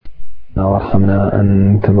وارحمنا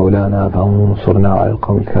أنت مولانا فانصرنا على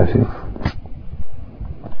القوم الكافرين.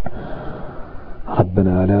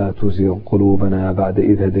 ربنا لا تزغ قلوبنا بعد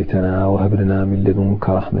إذ هديتنا وهب لنا من لدنك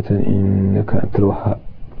رحمة إنك أنت الوهاب.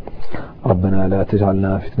 ربنا لا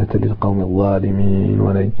تجعلنا فتنة للقوم الظالمين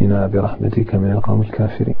ونجنا برحمتك من القوم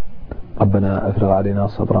الكافرين. ربنا أفرغ علينا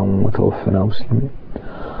صبرا وتوفنا مسلمين.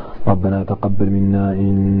 ربنا تقبل منا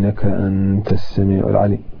إنك أنت السميع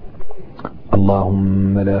العليم.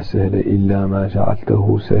 اللهم لا سهل إلا ما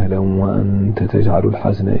جعلته سهلا وأنت تجعل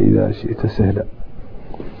الحزن إذا شئت سهلا.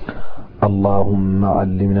 اللهم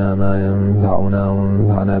علمنا ما ينفعنا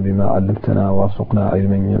وانفعنا بما علمتنا وارزقنا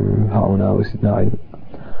علما ينفعنا وزدنا علما.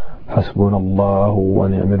 حسبنا الله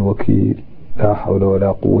ونعم الوكيل. لا حول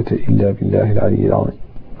ولا قوة إلا بالله العلي العظيم.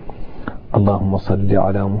 اللهم صل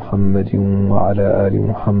على محمد وعلى آل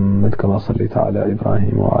محمد كما صليت على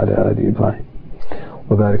إبراهيم وعلى آل إبراهيم،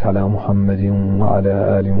 وبارك على محمد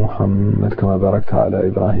وعلى آل محمد كما باركت على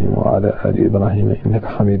إبراهيم وعلى آل إبراهيم إنك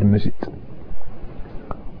حميد مجيد.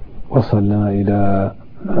 وصلنا إلى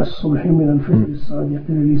الصبح من الفجر الصادق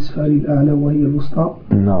للإسفار الأعلى وهي الوسطى.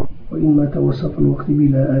 نعم. وإن مات وسط الوقت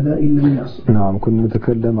بلا أداء لم يحصل. نعم. كنا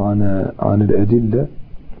نتكلم عن الأدلة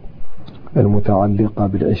المتعلقة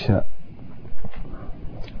بالعشاء،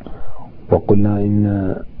 وقلنا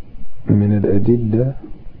إن من الأدلة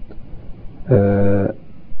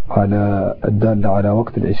على الدالة على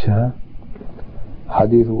وقت العشاء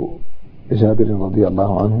حديث جابر رضي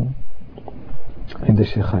الله عنه عند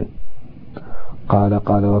الشيخين قال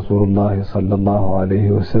قال رسول الله صلى الله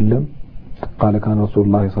عليه وسلم قال كان رسول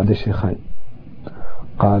الله صلى الشيخين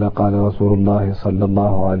قال قال رسول الله صلى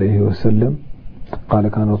الله عليه وسلم قال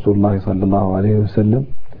كان رسول الله صلى الله عليه وسلم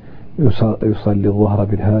يصلي الظهر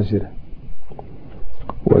بالهاجرة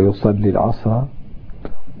ويصلي العصر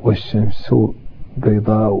والشمس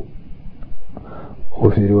بيضاء،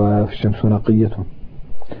 وفي رواية الشمس نقية،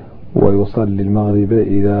 ويصلي المغرب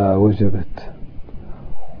إذا وجبت،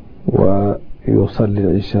 ويصلي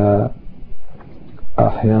العشاء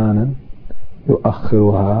أحيانا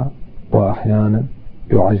يؤخرها وأحيانا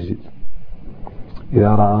يعجل. إذا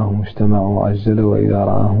رآهم اجتمعوا عجل وإذا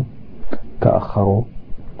رآهم تأخروا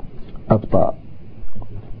أبطأ.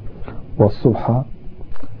 والصبح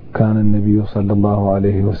كان النبي صلى الله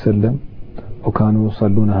عليه وسلم وكانوا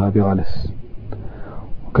يصلونها بغلس.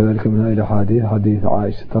 وكذلك من هذه الحديث حديث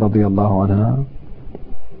عائشة رضي الله عنها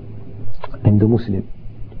عند مسلم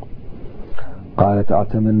قالت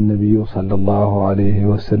اعتمى النبي صلى الله عليه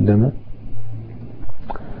وسلم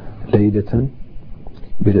ليلة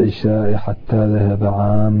بالعشاء حتى ذهب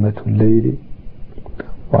عامة الليل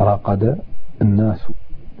ورقد الناس،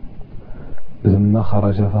 ثم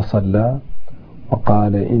خرج فصلى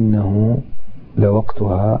وقال إنه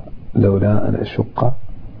لوقتها لولا أن أشق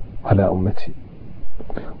على أمتي.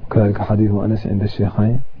 وكذلك حديث أنس عند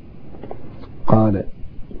الشيخين قال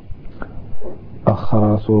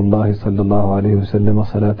أخر رسول الله صلى الله عليه وسلم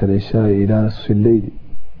صلاة العشاء إلى نصف الليل،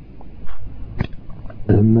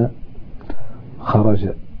 ثم خرج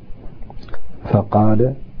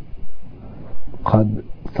فقال قد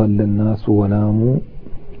صلى الناس وناموا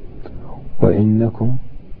وإنكم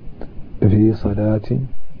في صلاة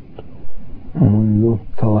منذ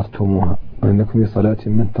انتظرتموها، وإنكم في صلاة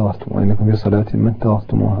من انتظرتم، وإنكم في صلاة من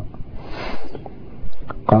انتظرتموها.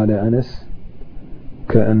 قال أنس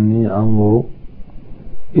كأني أنظر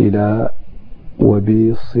إلى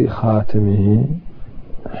وبيص خاتمه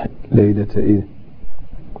ليلة إذ.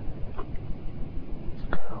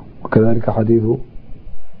 وكذلك حديث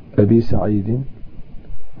أبي سعيد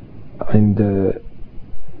عند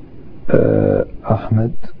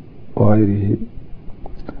أحمد وغيره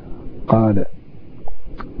قال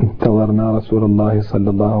انتظرنا رسول الله صلى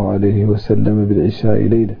الله عليه وسلم بالعشاء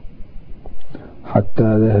ليلة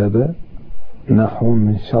حتى ذهب نحو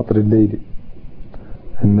من شطر الليل،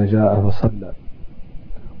 ثم جاء فصلى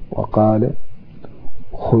وقال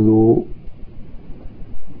خذوا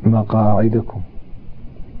مقاعدكم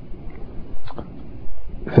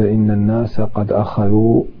فإن الناس قد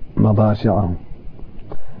أخذوا مضاجعهم،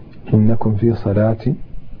 إنكم في صلاة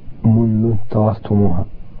منذ انتظرتموها.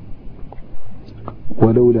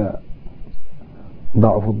 ولولا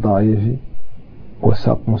ضعف الضعيف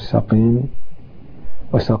وسقم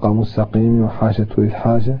السقيم وحاجة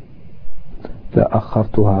الحاجة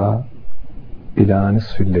لأخرتها إلى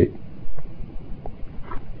نصف الليل.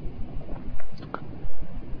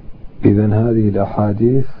 إذن هذه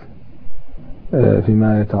الأحاديث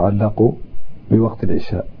فيما يتعلق بوقت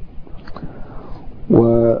العشاء.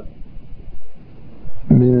 ومن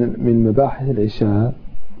مباحث العشاء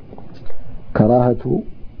كراهة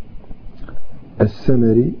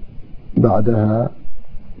السمر بعدها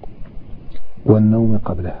والنوم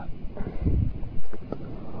قبلها.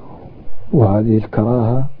 وهذه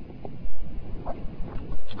الكراهة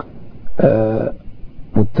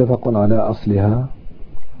متفق على أصلها،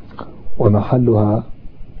 ومحلها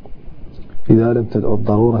إذا لم تدع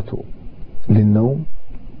الضرورة للنوم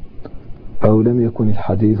أو لم يكن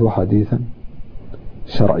الحديث حديثا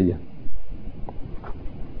شرعيا،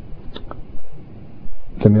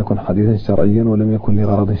 لم يكن حديثا شرعيا ولم يكن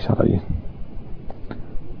لغرض شرعي.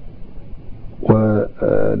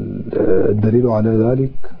 والدليل على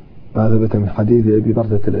ذلك ما ثبت من حديث أبي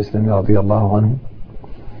بردة الأسلمي رضي الله عنه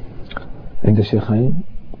عند الشيخين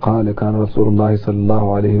قال: كان رسول الله صلى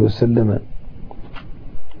الله عليه وسلم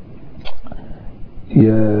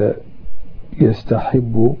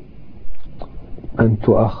يستحب أن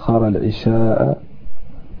تؤخر العشاء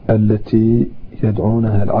التي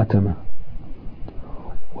يدعونها العتمة،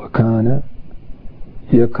 وكان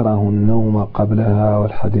يكره النوم قبلها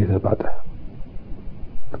والحديث بعدها.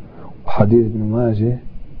 وحديث ابن ماجه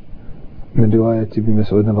من رواية ابن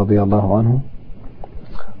مسعود رضي الله عنه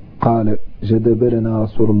قال: جدب لنا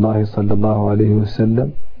رسول الله صلى الله عليه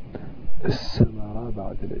وسلم السمر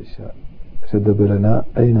بعد العشاء. جدب لنا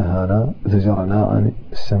أي نهانا، زجرنا عن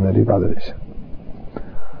السمر بعد العشاء.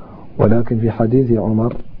 ولكن في حديث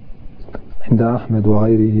عمر عند أحمد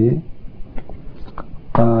وغيره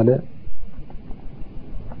قال: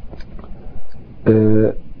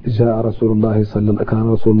 كان رسول الله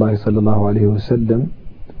صلى الله عليه وسلم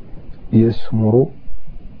يسمر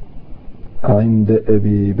عند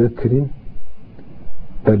أبي بكر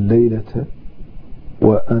الليلة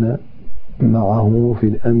وأنا معه في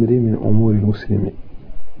الأمر من أمور المسلمين.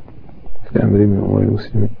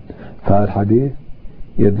 فالحديث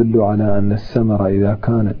يدل على أن السمر إذا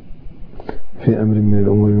كان في أمر من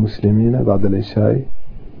الأمور المسلمين بعد العشاء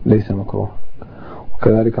ليس مكروه.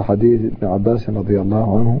 وكذلك حديث ابن عباس رضي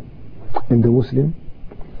الله عنه عند مسلم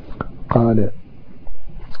قال: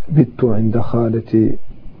 بت عند خالتي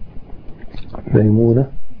ميمونة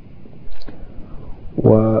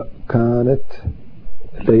وكانت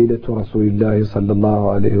ليلة رسول الله صلى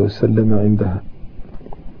الله عليه وسلم عندها،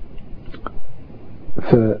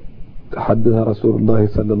 فحدث رسول الله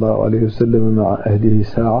صلى الله عليه وسلم مع أهله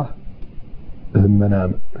ساعة ثم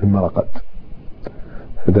نام ثم رقد.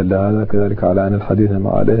 فدل هذا كذلك على أن الحديث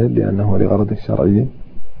مع الأهل لأنه لغرض شرعي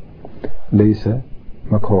ليس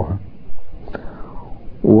مكروها.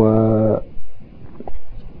 وبالنسبة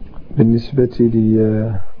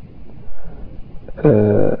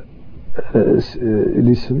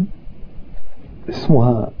الاسم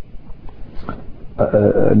اسمها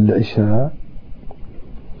العشاء،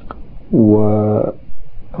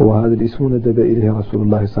 وهذا الاسم ندب إليه رسول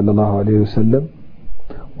الله صلى الله عليه وسلم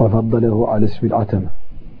وفضله على اسم العتمة.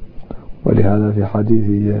 ولهذا في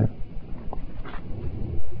حديث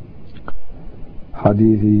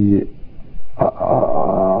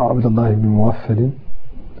عبد الله بن مغفل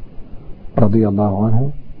رضي الله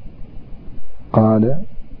عنه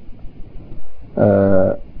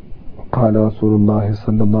قال رسول الله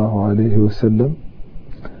صلى الله عليه وسلم: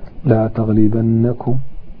 لا تغلبنكم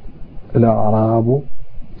الأعراب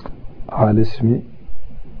على اسم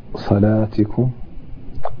صلاتكم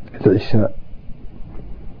العشاء،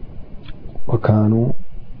 وكانوا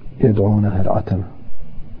يدعونها العتمة.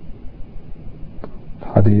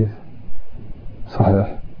 الحديث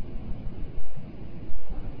صحيح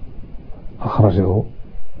أخرجه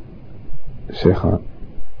الشيخان.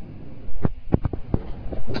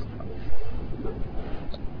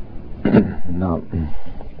 نعم.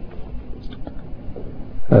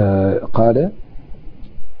 قال: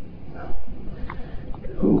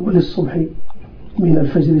 وللصبح من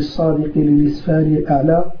الفجر الصادق للإسفار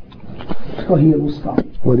الأعلى وهي الوسطى.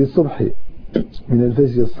 وللصبح من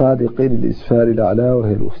الفجر الصادق للإسفار الأعلى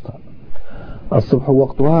وهي الوسطى. الصبح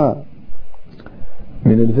وقتها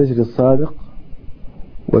من الفجر الصادق،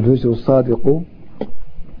 والفجر الصادق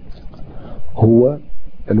هو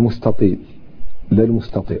المستطيل لا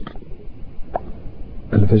المستطير.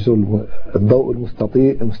 الفجر الضوء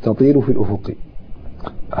المستطيل في الأفق،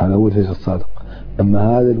 هذا هو الفجر الصادق.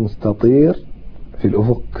 أما هذا المستطير في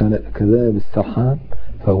الأفق كذاب السرحان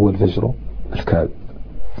فهو الفجر الكاذب.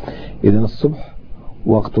 إذن الصبح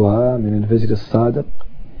وقتها من الفجر الصادق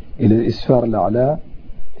إلى الإسفار الأعلى.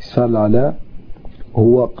 الإسفار الأعلى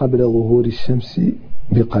هو قبل ظهور الشمس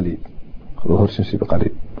بقليل،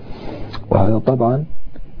 وهذا طبعا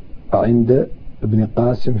عند ابن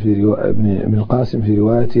القاسم في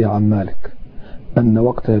روايته عن مالك أن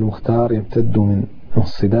وقتها المختار يمتد من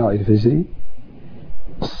صداع الفجر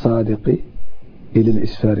الصادق إلى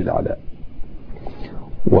الإسفار الأعلى،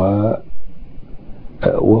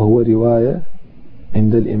 وهو رواية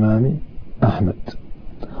عند الإمام أحمد،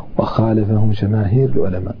 وخالفهم جماهير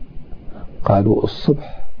العلماء قالوا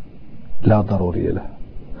الصبح لا ضروري له،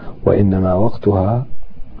 وإنما وقتها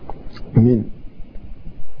من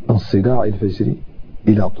انصداع الفجر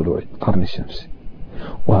إلى طلوع قرن الشمس.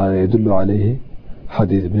 وهذا يدل عليه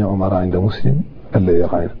حديث ابن عمر عند مسلم الذي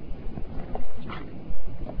رأينا.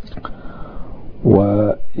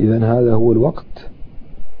 وإذن هذا هو الوقت.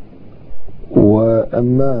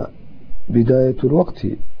 وأما بداية الوقت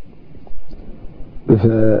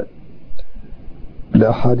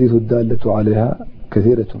فالأحاديث الدالة عليها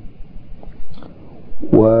كثيرة،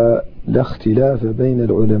 ولا اختلاف بين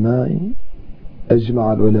العلماء.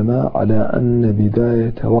 أجمع العلماء على أن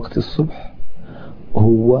بداية وقت الصبح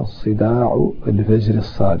هو صداع الفجر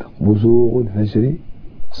الصادق، بزوغ الفجر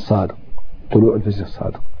الصادق، طلوع الفجر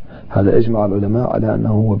الصادق. هذا أجمع العلماء على أنه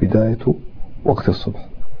هو بداية وقت الصبح،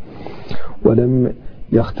 ولم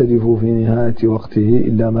يختلفوا في نهاية وقته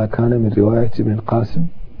إلا ما كان من رواية ابن القاسم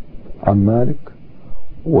عن مالك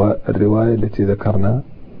والرواية التي ذكرنا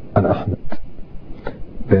عن أحمد.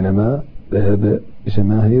 بينما ذهب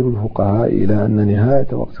جماهير الفقهاء إلى أن نهاية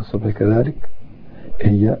وقت الصبح كذلك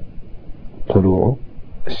هي طلوع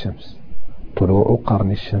الشمس، طلوع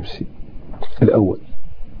قرن الشمس الأول.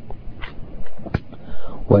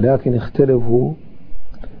 ولكن اختلفوا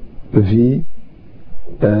في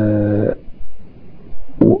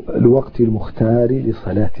الوقت المختار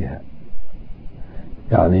لصلاتها،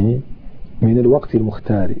 يعني من الوقت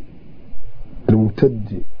المختار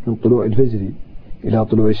الممتد من طلوع الفجر إلى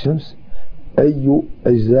طلوع الشمس أي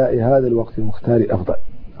أجزاء هذا الوقت المختار أفضل.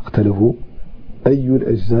 اختلفوا أي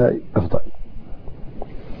الأجزاء أفضل.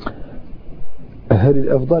 هل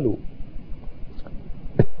الأفضل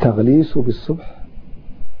التغليس بالصبح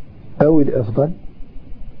أو الأفضل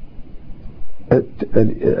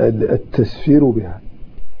التسفير بها،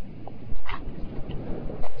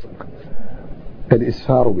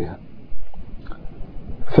 الإسفار بها؟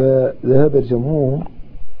 فذهب الجمهور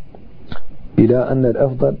إلى أن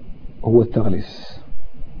الأفضل هو التغليس،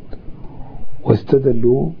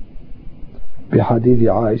 واستدلوا بحديث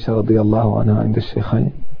عائشة رضي الله عنها عند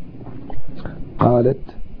الشيخين قالت: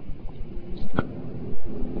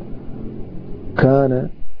 كان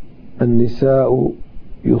النساء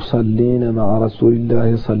يصلين مع رسول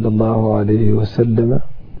الله صلى الله عليه وسلم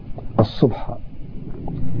الصبح،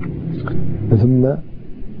 ثم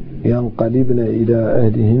ينقلبن إلى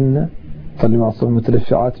أهلهن، صلي مع الصبح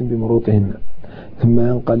متلفعات بمروطهن، ثم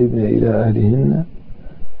ينقلبن إلى أهلهن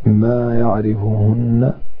ما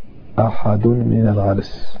يعرفهن أحد من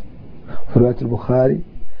الغلس. في رواية البخاري: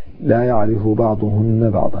 لا يعرف بعضهن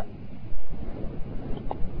بعضا،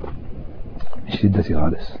 من شدة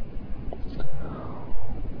الغلس.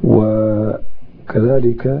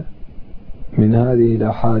 وكذلك من هذه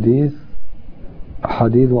الأحاديث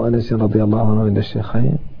حديث أنس رضي الله عنه عند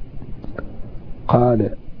الشيخين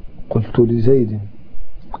قال: قلت لزيد: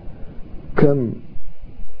 كم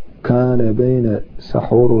كان بين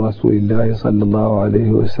سحور رسول الله صلى الله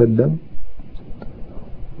عليه وسلم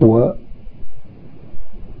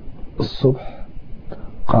والصبح؟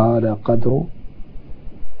 قال: قدر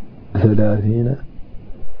 30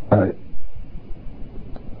 آية.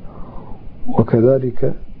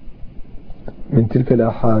 وكذلك من تلك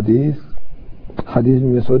الأحاديث حديث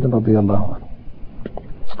ابن مسعود رضي الله عنه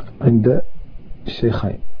عند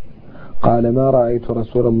الشيخين قال: ما رأيت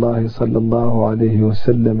رسول الله صلى الله عليه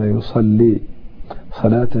وسلم يصلي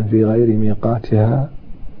صلاة في غير ميقاتها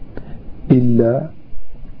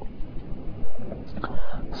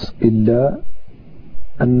إلا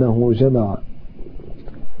أنه جمع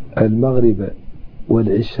المغرب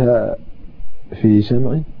والعشاء في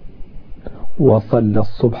جمع، وصلى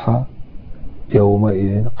الصبح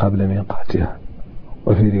يومئذ قبل ميقاتها،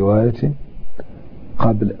 وفي رواية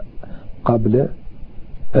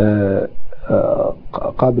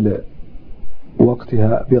قبل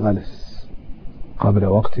وقتها بغلس، قبل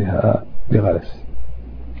وقتها بغلس.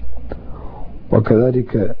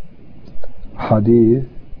 وكذلك حديث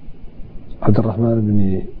عبد الرحمن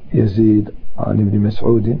بن يزيد عن ابن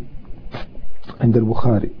مسعود عند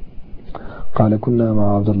البخاري قال: كنا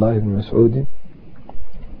مع عبد الله بن مسعود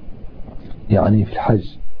يعني في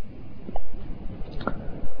الحج،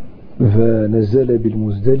 فنزل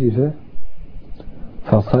بالمزدلفة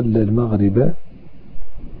فصلى المغرب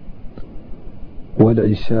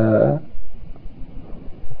والعشاء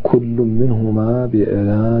كل منهما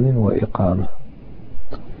بأذان وإقامة،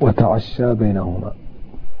 وتعشى بينهما،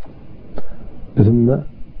 ثم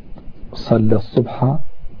صلى الصبح،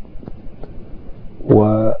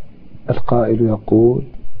 والقائل يقول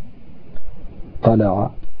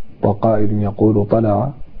طلع، وقائل يقول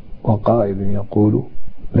طلع، وقائل يقول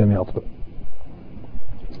لم يطلع.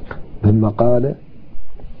 ثم قال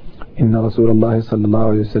إن رسول الله صلى الله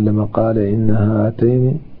عليه وسلم قال إن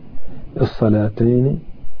هاتين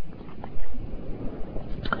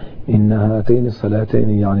الصلاتين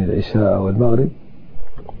يعني العشاء والمغرب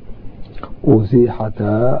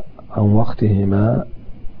أزيحتا عن وقتهما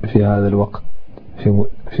في هذا الوقت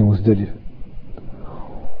في مزدلفة،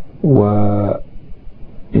 وإن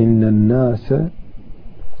الناس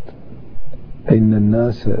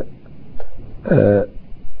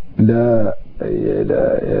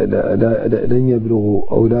لن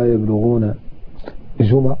يبلغوا أو لا يبلغون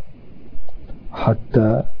جمع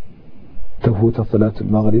حتى تفوت صلاة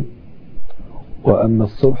المغرب، وأما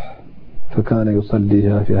الصبح فكان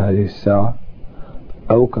يصليها في هذه الساعة،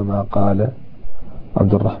 أو كما قال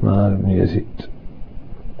عبد الرحمن بن يزيد.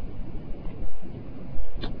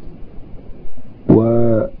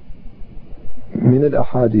 ومن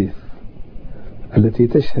الأحاديث التي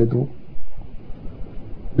تشهد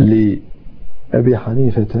لأبي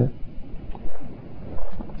حنيفة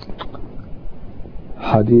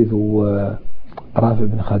حديث رافع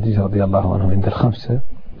بن خديجة رضي الله عنه عند الخمسة،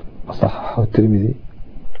 صححه الترمذي،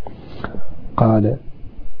 قال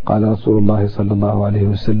رسول الله صلى الله عليه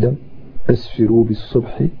وسلم: أسفروا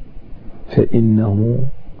بالصبح فإنه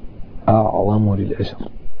أعظم للأجر.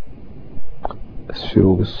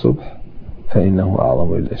 أسفروا بالصبح فإنه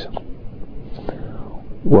أعظم للأجر.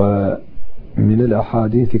 ومن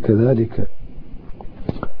الأحاديث كذلك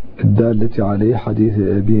الدالة عليه حديث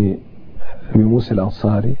أبي موسى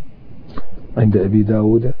الأنصاري عند أبي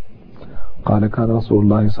داود، قال: كان رسول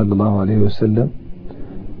الله صلى الله عليه وسلم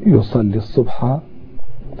يصلي الصبح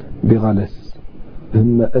بغلس،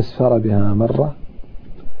 ثم أسفر بها مرة،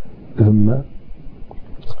 ثم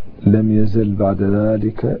لم يزل بعد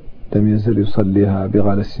ذلك يصليها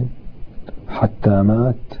بغلس حتى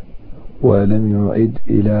مات ولم يعد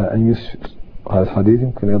إلى أن يسفر. هذا الحديث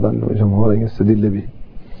يمكن يظن جمهور أن يستدل به،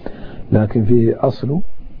 لكن فيه أصل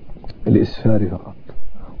الإسفار فقط،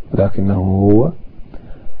 لكنه هو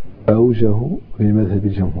أوجه في مذهب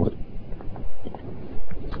الجمهور.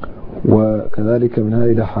 وكذلك من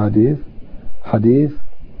هذه الأحاديث حديث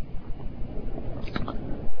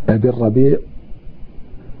أبي الربيع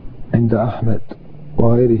عند أحمد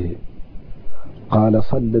وغيره، قال: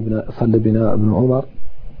 صلى بنا ابن عمر،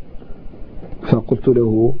 فقلت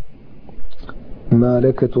له: ما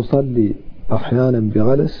لك تصلي أحيانا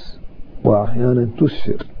بغلس وأحيانا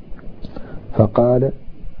تسفر؟ فقال: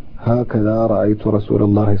 هكذا رأيت رسول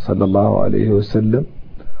الله صلى الله عليه وسلم،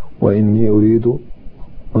 وإني أريد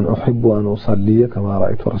أن أحب أن أصلي كما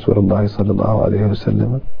رأيت رسول الله صلى الله عليه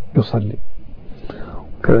وسلم يصلي.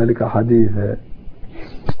 كذلك حديث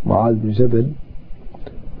معاذ بن جبل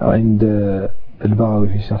عند البغوي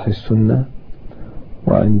في شرح السنة،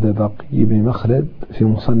 وعند بقي بن مخلد في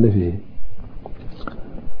مصنفه،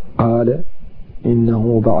 قال: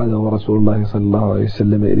 إنه بعثه رسول الله صلى الله عليه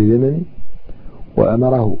وسلم إلى اليمن،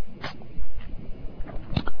 وأمره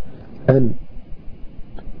أن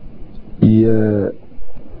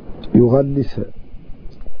يغلس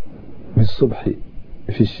بالصبح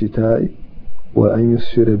في الشتاء وأن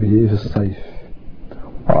يسفر به في الصيف،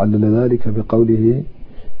 وعلل ذلك بقوله: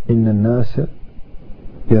 إن الناس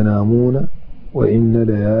ينامون وإن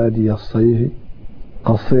ليالي الصيف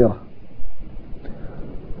قصيرة،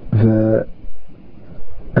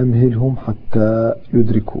 فأمهلهم حتى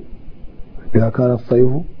يدركوا. إذا كان الصيف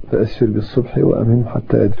فأسفر بالصبح وأمهلهم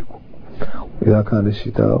حتى يدركوا، وإذا كان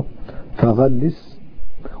الشتاء فغلس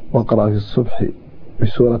واقرأ في الصبح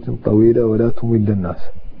بسورة طويلة ولا تمل الناس.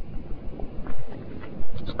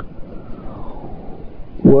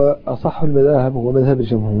 وأصح المذاهب هو مذهب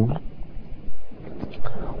الجمهور.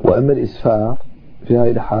 وأما الإسفار في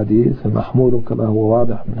هذه الحديث فمحمول كما هو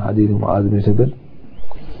واضح من حديث معاذ بن جبل،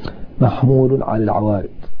 محمول على العوارض،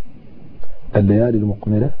 الليالي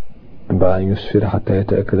المقمرة ينبغي أن يسفر حتى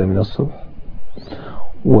يتأكد من الصبح،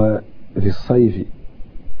 وفي الصيف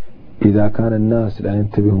إذا كان الناس لا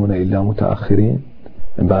ينتبهون إلا متأخرين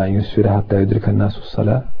ينبغي أن يسفر حتى يدرك الناس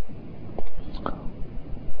الصلاة،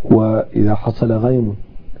 وإذا حصل غيم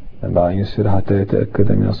ينبغي أن يسفر حتى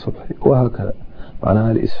يتأكد من الصبح، وهكذا.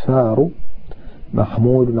 معناها الإسفار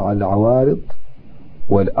محمول على العوارض،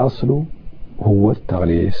 والأصل هو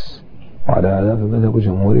التغليس، وعلى هذا فمذهب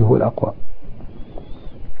الجمهور هو الأقوى.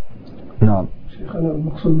 نعم. شيخنا،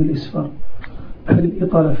 المقصود بالإسفار هل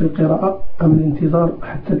الإطالة في القراءة أم الانتظار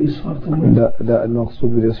حتى الإسفار؟ لا،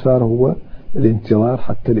 المقصود بالإسفار هو الانتظار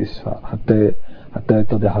حتى الإسفار، حتى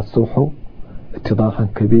يتضح الصبح اتضاحا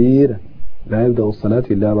كبيرا، لا يبدأ الصلاة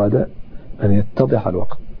إلا بعد أن يتضح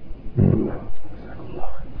الوقت.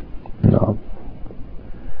 نعم.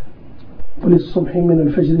 وللصبح من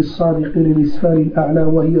الفجر الصادق للإسفار الأعلى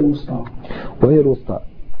وهي الوسطى.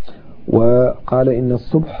 وقال إن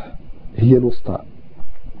الصبح هي الوسطى،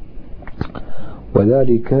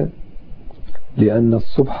 وذلك لأن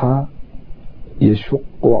الصبح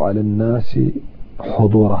يشق على الناس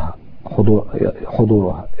حضورها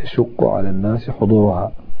يشق على الناس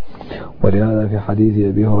حضورها. ولهذا في حديث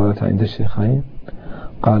أبي هريرة عند الشيخين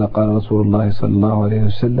قال رسول الله صلى الله عليه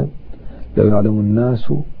وسلم: لو يعلم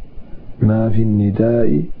الناس ما في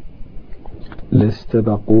النداء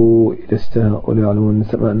لاستبقوا إلى السهم، ولو يعلم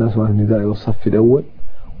الناس ما في النداء والصف الأول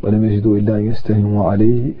ولم يجدوا إلا أن يستهموا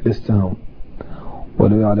عليه لاستهموا،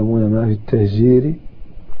 ولو يعلمون ما في التهجير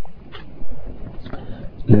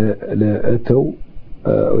لأتوا،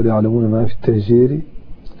 ولو يعلمون ما في التهجير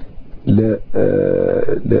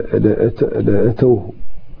لأتوه،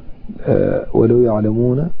 ولو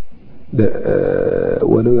يعلمون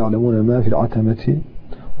ما في العتمة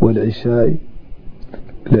والعشاء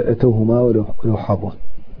لأتوهما ولو حظا.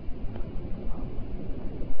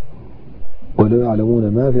 ولو يعلمون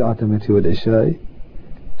ما في العتمة والعشاء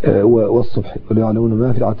والصبح، ولو يعلمون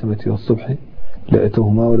ما في العتمة والصبح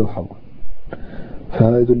لأتوهما ولو حظا.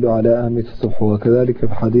 فهذا يدل على أهمية الصبح. وكذلك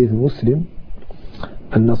في حديث مسلم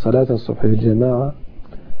أن صلاة الصبح في الجماعة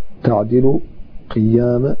تعدل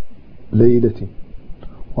قيام ليلة،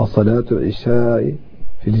 وصلاة العشاء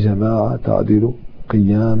في الجماعة تعدل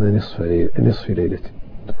قيام نصف ليلة.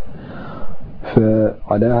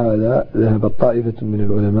 فعلى هذا ذهبت طائفة من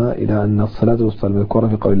العلماء إلى أن الصلاة الوسطى المذكورة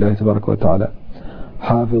في قول الله تبارك وتعالى: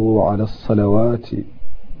 حافظوا على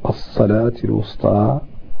الصلاة الوسطى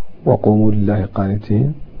وقوموا لله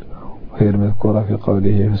قانتين، وهي المذكورة في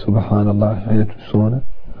قوله: فسبحان الله حين تمسون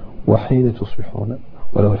وحين تصبحون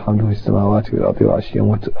وله الحمد في السماوات والأرض وعشيا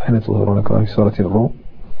وحين تظهرون، كما في سورة الروم.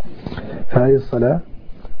 فهذه الصلاة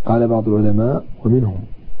قال بعض العلماء ومنهم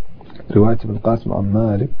رواية ابن القاسم عن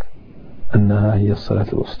مالك أنها هي الصلاة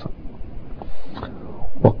الوسطى.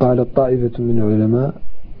 وقال طائفة من العلماء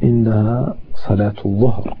إنها صلاة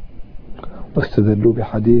الظهر، واستدلوا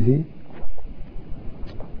بحديث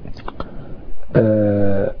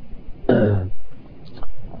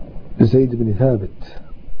زيد بن ثابت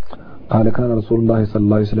قال: كان رسول الله صلى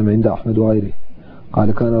الله عليه وسلم عند أحمد وغيره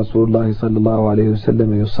قال: كان رسول الله صلى الله عليه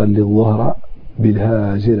وسلم يصلي الظهر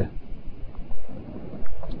بالهاجرة،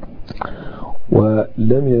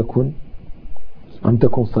 ولم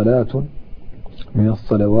تكن صلاة من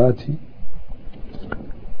الصلوات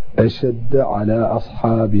أشد على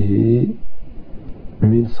أصحابه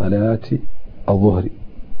من صلاة الظهر،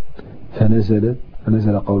 فنزل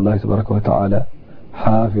قول الله تبارك وتعالى: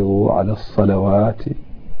 حافظوا على الصلوات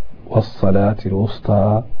والصلاة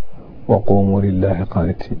الوسطى وقوموا لله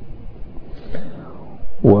قانتين.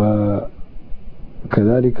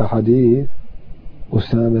 وكذلك حديث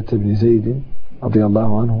أسامة بن زيد رضي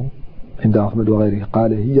الله عنه عند أحمد وغيره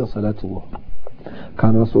قال: هي صلاة الظهر.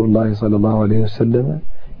 كان رسول الله صلى الله عليه وسلم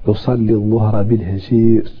يصلي الظهر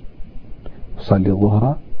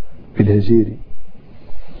بالهجير،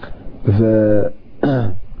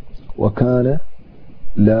 وكان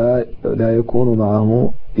لا يكون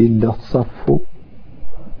معه إلا الصف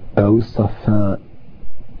أو الصفان،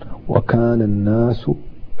 وكان الناس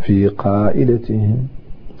في قائلتهم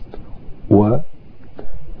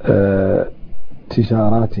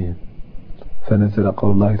وتجاراتهم، فنزل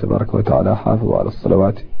قول الله تبارك وتعالى: حافظوا على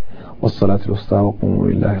الصلوات والصلاة الوسطى وقوموا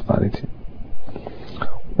لله قانتين.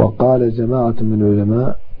 وقال جماعة من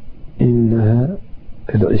العلماء إنها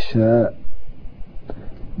العشاء،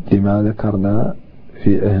 لما ذكرنا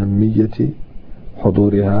في أهمية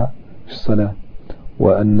حضورها في الصلاة،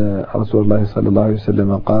 وأن رسول الله صلى الله عليه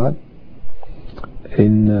وسلم قال: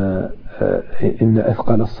 إن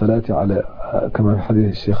أثقل الصلاة على، كما في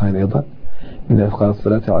حديث الشيخين أيضا: إن أثقل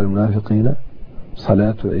الصلاة على المنافقين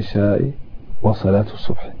صلاة العشاء وصلاة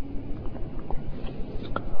الصبح.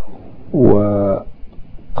 وقالت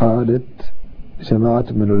جماعة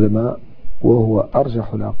من العلماء وهو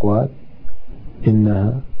أرجح الأقوال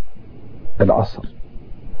إنها العصر،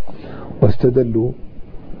 واستدلوا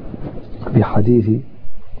بحديث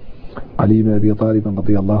علي بن أبي طالب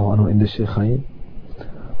رضي الله عنه عند الشيخين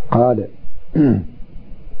قال: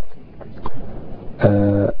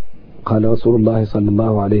 قال رسول الله صلى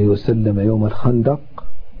الله عليه وسلم يوم الخندق: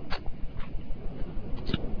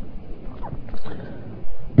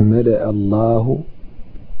 ملأ الله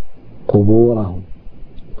قبورهم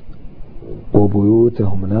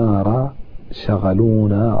وبيوتهم نارا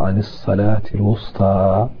شغلونا عن الصلاة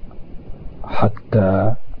الوسطى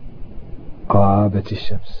حتى غابت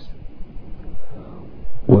الشمس.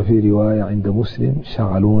 وفي رواية عند مسلم: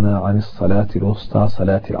 شغلونا عن الصلاة الوسطى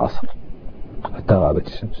صلاة العصر حتى غابت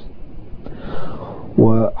الشمس.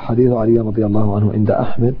 وحديث علي رضي الله عنه عند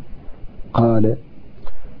أحمد قال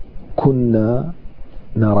كنا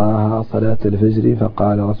نراها صلاة الفجر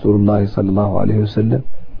فقال رسول الله صلى الله عليه وسلم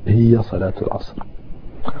هي صلاة العصر.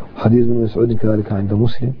 حديث ابن مسعود كذلك عند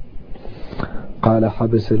مسلم قال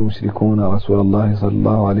حبس المشركون رسول الله صلى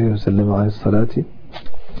الله عليه وسلم عن الصلاة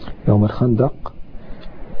يوم الخندق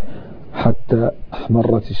حتى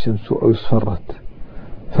احمرت الشمس أو اصفرت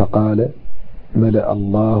فقال ملأ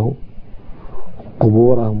الله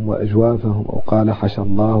قبورهم وأجوافهم أو قال حشى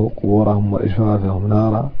الله قبورهم وأجوافهم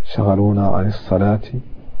نارا شغلونا عن الصلاة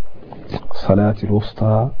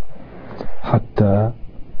الوسطى حتى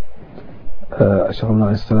شغلونا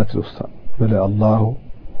عن الصلاة الوسطى ملأ الله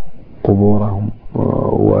قبورهم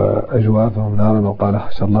وأجوافهم نارا وقال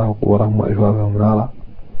حشى الله قبورهم وأجوافهم نارا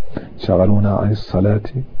شغلونا عن الصلاة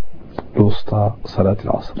الوسطى صلاة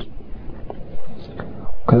العصر.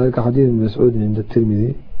 كذلك حديث ابن مسعود عند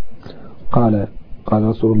الترمذي قال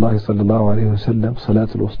رسول الله صلى الله عليه وسلم صلاة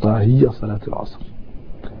الوسطى هي صلاة العصر.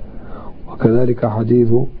 وكذلك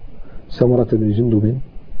حديث سمرة بن جندب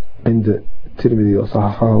عند الترمذي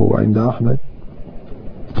وصححه وعند أحمد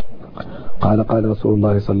قال رسول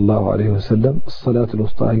الله صلى الله عليه وسلم الصلاة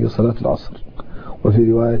الوسطى هي صلاة العصر.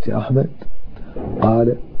 وفي رواية أحمد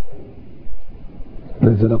قال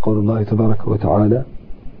نزل قول الله تبارك وتعالى.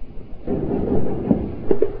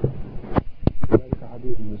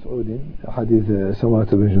 حديث مسعود حديث سمرة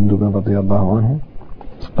بن جندب رضي الله عنه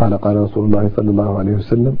قال رسول الله صلى الله عليه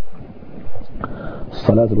وسلم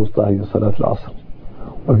الصلاة الوسطى هي صلاة العصر.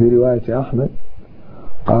 وفي رواية أحمد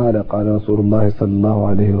قال رسول الله صلى الله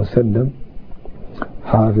عليه وسلم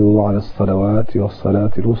حافظوا على الصلوات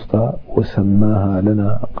والصلاة الوسطى وسماها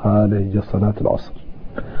لنا قال هي صلاة العصر.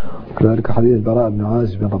 كذلك حديث البراء بن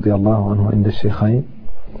عازب رضي الله عنه عند الشيخين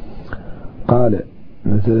قال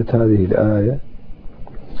نزلت هذه الآية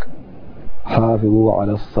حافظوا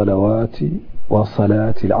على الصلوات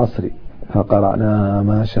وصلاة العصر فقرأناها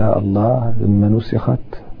ما شاء الله ثم نسخت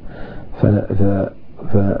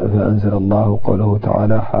فأنزل الله قوله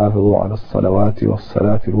تعالى حافظوا على الصلوات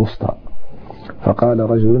والصلاة الوسطى فقال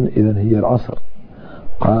رجل إذن هي العصر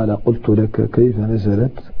قال قلت لك كيف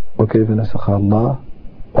نزلت وكيف نسخها الله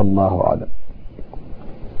والله أعلم.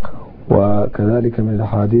 وكذلك من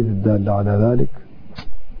الحديث الدالة على ذلك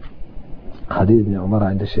حديث ابن عمر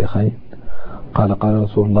عند الشيخين قال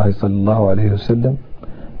رسول الله صلى الله عليه وسلم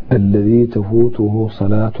الذي تفوته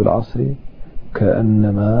صلاة العصر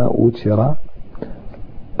كأنما وتر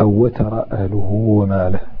أو وتر أهله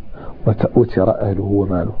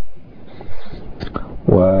وماله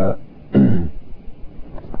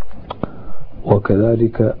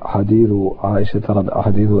وكذلك حديث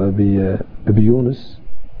أبي يونس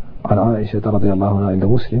عن عائشة رضي الله عنها عند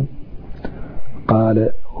مسلم قال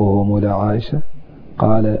وهو مولى عائشة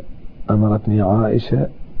قال أمرتني عائشة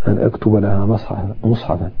أن أكتب لها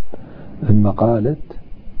مصحفا ثم قالت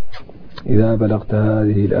إذا بلغت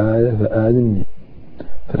هذه الآية فآذني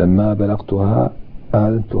فلما بلغتها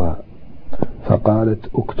آذنتها فقالت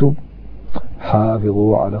اكتب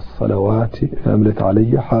حافظوا على الصلوات فأملت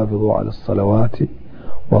علي حافظوا على الصلوات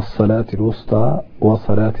والصلاة الوسطى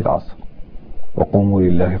وصلاة العصر وقوموا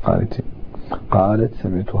لله قانتين. قالت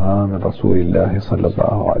سمعتها من رسول الله صلى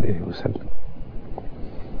الله عليه وسلم.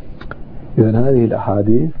 إذن هذه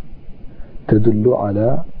الأحاديث تدل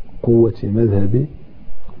على قوة مذهب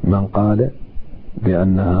من قال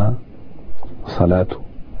بأنها صلاة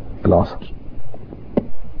العصر.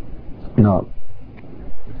 نعم.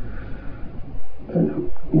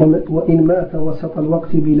 وإن مات وسط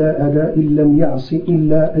الوقت بلا أداء لم يعص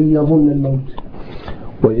إلا أن يظن الموت.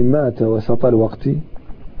 وإن مات وسط الوقت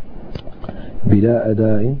بلا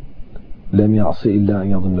أداء لم يعص إلا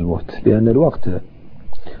أن يظن الموت لأن الوقت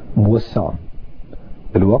موسع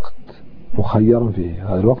الوقت مخير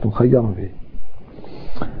فيه هذا الوقت مخير فيه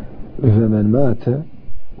فمن مات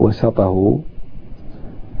وسطه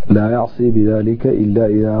لا يعصي بذلك إلا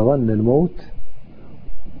إذا ظن الموت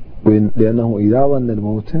لأنه إذا ظن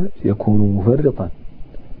الموت يكون مفرطا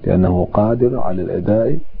لأنه قادر على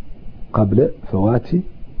الأداء قبل فوات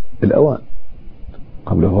الأوان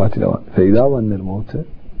فإذا ظن الموت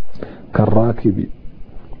كالراكب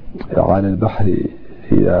على البحر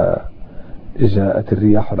إذا جاءت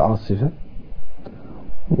الرياح العاصفة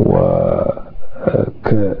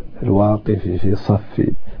وكالواقف في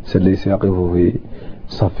صف ليس يقف في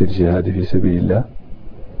صف الجهاد في سبيل الله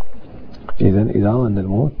إذا ظن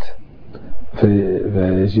الموت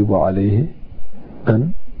فيجب عليه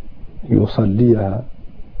أن يصليها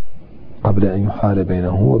قبل أن يحال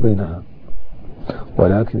بينه وبينها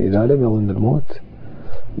ولكن إذا لم يظن الموت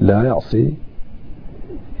لا يعصي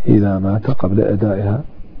إذا مات قبل أدائها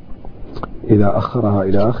إذا أخرها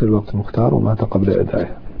إلى آخر الوقت المختار ومات قبل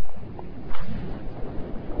أدائها.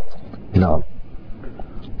 نعم.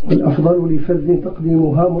 والأفضل لفذ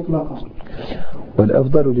تقديمها مطلقا.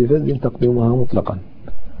 والأفضل لفذ تقديمها مطلقا.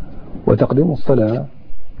 وتقديم الصلاة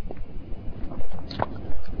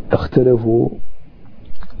اختلفوا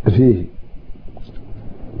فيه،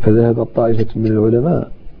 فذهب طائفة من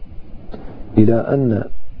العلماء إلى أن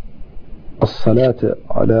الصلاة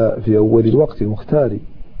في أول الوقت المختار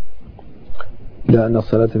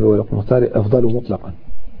أفضل مطلقا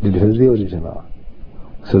للفذ وللجماعة.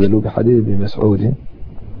 استدلوا بحديث ابن مسعود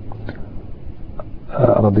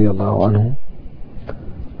رضي الله عنه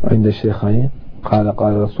عند الشيخين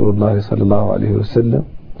قال رسول الله صلى الله عليه وسلم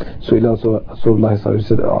سئل رسول الله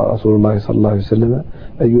صلى الله عليه وسلم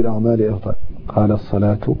أي الأعمال أفضل؟ قال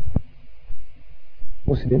الصلاة.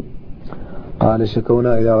 مسلم قال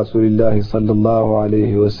شكونا إلى رسول الله صلى الله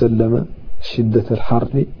عليه وسلم شدة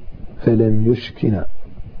الحر فلم يشكنا،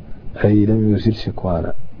 أي لم يزل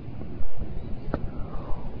شكوانا.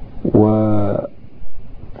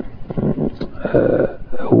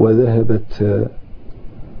 وذهبت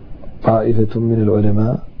طائفة من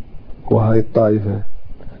العلماء، وهذه الطائفة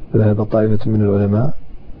ذهب طائفة من العلماء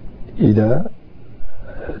إلى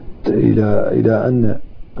أن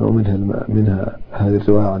منها هذه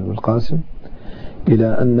الرواية عن القاسم إلى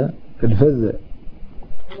أن الفذ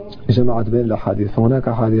جمعت بين الأحاديث. فهناك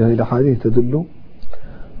هذه الأحاديث تدل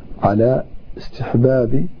على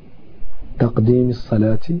استحباب تقديم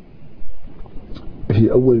الصلاة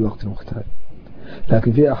في أول وقت المختار،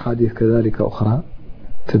 لكن في أحاديث كذلك أخرى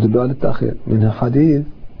تدل على التأخير، منها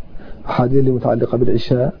أحاديث المتعلقة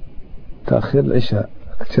بالعشاء، تأخير العشاء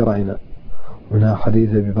التي رأينا، منها حديث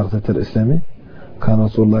أبي برزة الإسلامي كان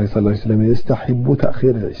رسول الله صلى الله عليه وسلم يستحب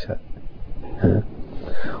تأخير العشاء،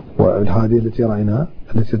 والحديث التي رأينا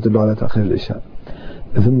التي تدل على تأخير العشاء.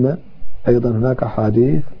 ثم أيضا هناك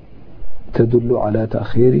حديث تدل على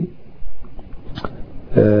تأخير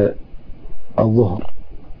الظهر.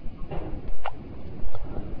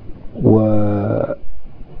 وهذه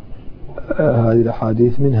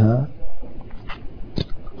الحديث منها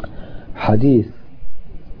حديث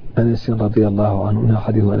أنس رضي الله عنه، منها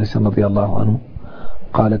حديث أنس رضي الله عنه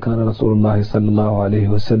قال كان رسول الله صلى الله عليه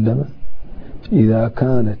وسلم إذا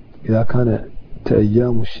كانت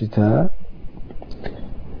أيام الشتاء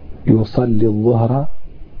يصلي الظهر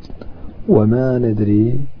وما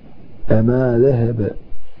ندري أما ذهب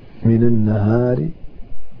من النهار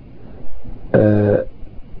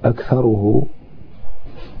أكثره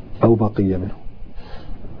أو بقي منه،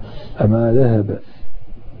 أما ذهب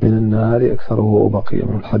من النهار أكثره أو بقي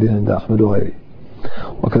منه. الحديث عند أحمد وغيره.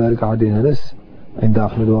 وكذلك حديث أنس عند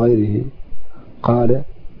أحمد وغيره قال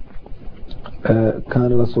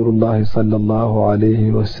كان رسول الله صلى الله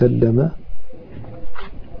عليه وسلم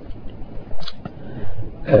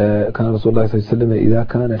إذا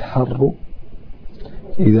كان الحر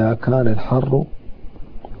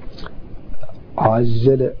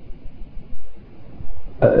عجل،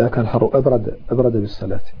 إذا كان الحر أبرد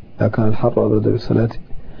بالصلاة، إذا كان الحر أبرد بالصلاة،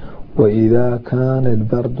 وإذا كان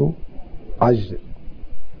البرد عجل،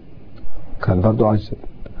 كان البرد عجل.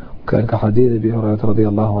 وكان كحديث أبي هريرة رضي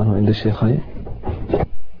الله عنه عند الشيخين.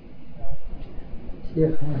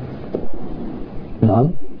 نعم.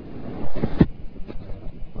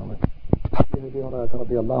 حديث أبي هريرة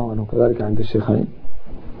رضي الله عنه كذلك عند الشيخين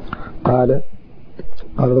قال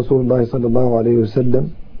رسول الله صلى الله عليه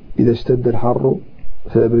وسلم إذا اشتد الحر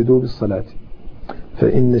فأبردوا بالصلاة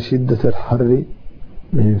فإن شدة الحر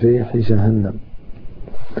من فيح جهنم.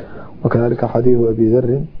 وكذلك حديث أبي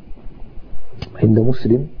ذر عند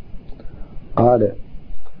مسلم قال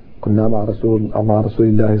كنا مع رسول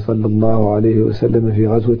الله صلى الله عليه وسلم في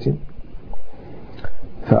غزوة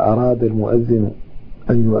فأراد المؤذن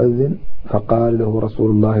أن يؤذن فقال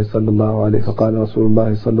رسول الله صلى الله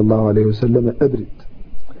عليه وسلم أبرد،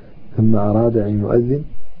 ثم أراد أن يؤذن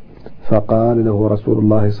فقال له رسول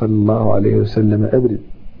الله صلى الله عليه وسلم أبرد،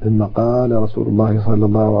 ثم قال رسول الله صلى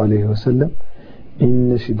الله عليه وسلم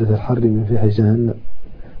إن شدة الحر من فيح جهنم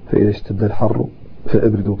فإذا اشتد الحر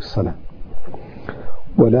فأبردوا بالصلاة.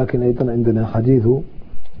 ولكن أيضا عندنا حديث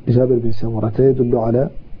جابر بن سمرة يدل على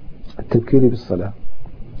التبكير بالصلاة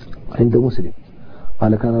عند مسلم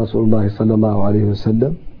قال كان رسول الله صلى الله عليه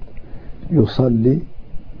وسلم يصلي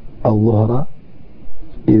الظهر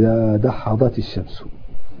إذا دحضت الشمس،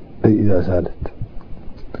 أي إذا زالت.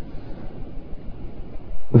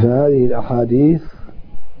 فهذه الأحاديث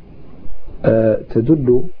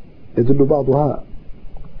يدل بعضها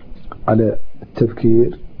على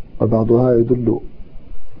التبكير، وبعضها يدل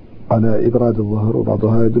على إبراد الظهر،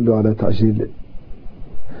 وبعضها يدل على تعجيل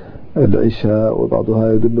العشاء،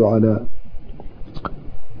 وبعضها يدل على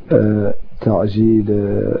تعجيل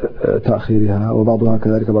تأخيرها، وبعضها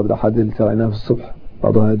كذلك بعض الأحاديث التي رأيناها في الصبح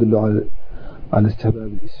بعضها يدل على استحباب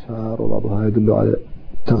الإسفار، وبعضها يدل على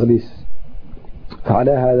التغليس.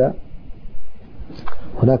 فعلى هذا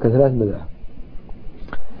هناك 3 مذاهب: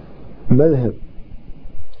 مذهب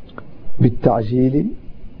بالتعجيل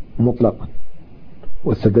مطلقا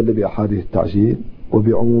واستدل بأحاديث التعجيل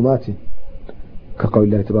وبعموماته كقول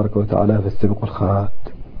الله تبارك وتعالى: فاستبقوا الخيرات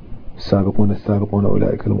السابقون السابقون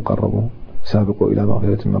أولئك المقربون سابقوا إلى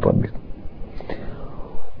مغفرة من ربكم.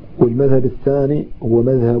 والمذهب الثاني هو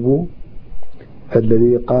مذهب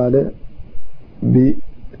الذي قال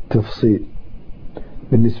بالتفصيل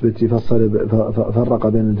بالنسبة فرق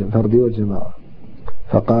بين الفرد والجماعة،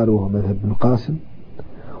 فقال وهو مذهب ابن القاسم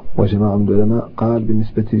وجماعة من العلماء قال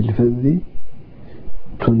بالنسبة للفذ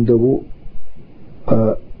تندب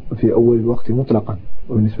في أول الوقت مطلقا،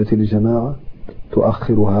 وبالنسبة للجماعة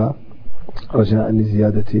تؤخرها رجاء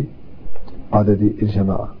لزيادة عدد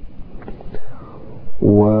الجماعة.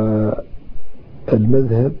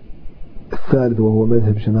 والمذهب الثالث وهو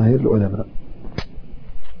مذهب جماهير العلماء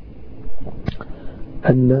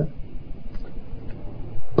أن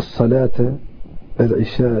الصلاة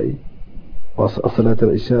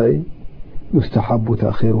العشاء يستحب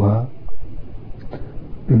تأخيرها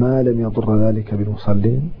ما لم يضر ذلك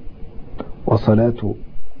بالمصلين، وصلاة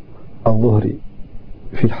الظهر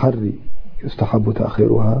في الحر يستحب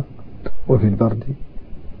تأخيرها وفي البرد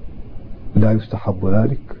لا يستحب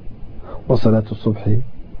ذلك، وصلاة الصبح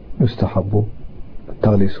يستحب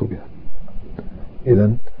التغليس بها.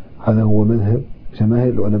 إذن هذا هو مذهب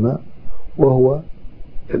جماهير العلماء وهو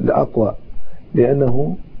الأقوى،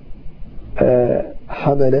 لأنه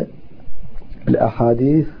حمل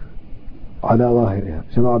الأحاديث على ظاهرها،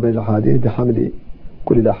 جمع بين الأحاديث بحمل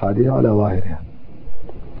كل الأحاديث على ظاهرها.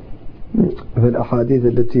 فالأحاديث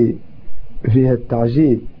التي فيها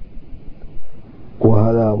التعجيل،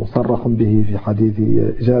 وهذا مصرح به في حديث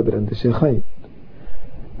جابر عند الشيخين،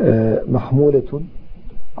 محمولة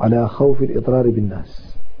على خوف الإضرار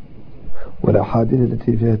بالناس، والأحاديث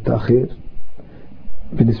التي فيها التأخير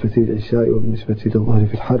بالنسبة للعشاء وبالنسبة للظهر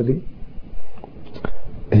في الحر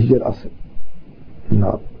هي الأصل.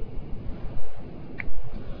 نعم.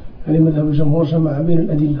 يعني مذهب الجمهور جمع بين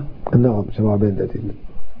الأدلة. نعم، جمع بين الأدلة.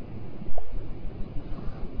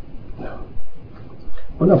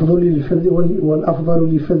 والأفضل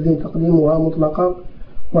للفذ تقديمها مطلقا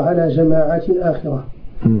وعلى جماعات آخرة.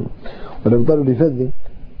 والأفضل للفذ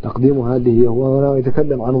تقديمها اللي هي هو هنا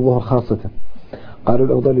يتكلم عن الظهر خاصة، قالوا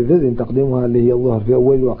الأفضل للفذ تقديمها اللي هي الظهر في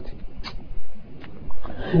أول الوقت.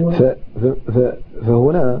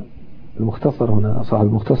 فهنا المختصر هنا صاحب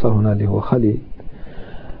المختصر هنا اللي هو خليل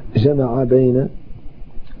جمع بين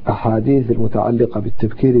أحاديث المتعلقة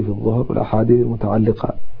بالتبكير في الظهر والأحاديث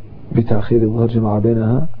المتعلقة بتأخير الظهر، جمع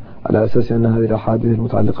بينها على أساس أن هذه الأحاديث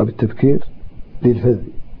المتعلقة بالتبكير للفذ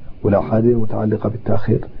والأحاديث المتعلقة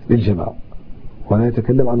بالتأخير للجماعة، وأنا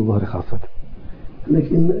يتكلم عن الظهر خاصة.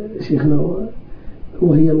 لكن شيخنا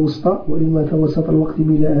وهي الوسطى، وإن مات وسط الوقت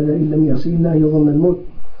بلا أداء لم يعصي الله يظن الموت،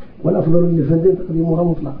 والأفضل للفذ تقديمها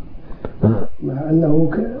مطلقا، مع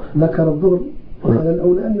أنه ذكر الظهر وكان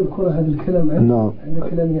الأولى أن يذكر هذا الكلام عند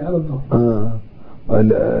كلامه على الظهر.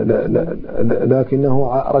 لكنه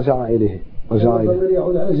رجع إليه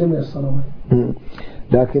يعود على جميع الصلوات.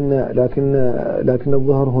 لكن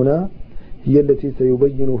الظهر هنا هي التي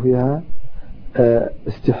سيبين فيها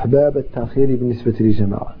استحباب التأخير بالنسبة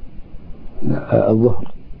للجماعة.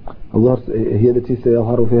 الظهر هي التي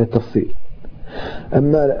سيظهر فيها التفصيل.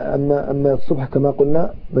 أما الصبح كما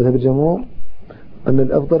قلنا مذهب الجمهور أن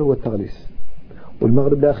الأفضل هو التغليس،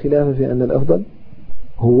 والمغرب لا خلاف في أن الأفضل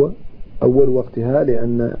هو أول وقتها،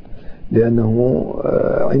 لأنه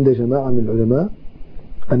عند جماعة من العلماء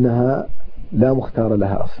أنها لا مختار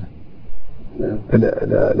لها أصلا،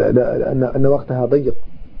 أن وقتها ضيق،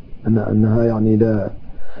 أنها يعني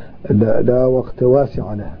لا وقت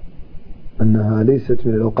واسع لها، أنها ليست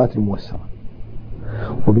من الأوقات الموسعة.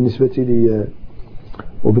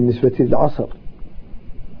 وبالنسبة للعصر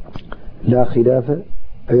لا خلاف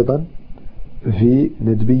أيضا في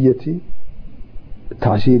ندبية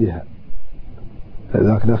تعجيلها،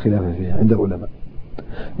 ذاك لا خلاف فيه عند العلماء.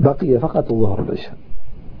 بقي فقط الظهر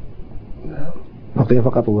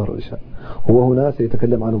والعشاء، هو هنا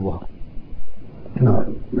سيتكلم عن الظهر. نعم.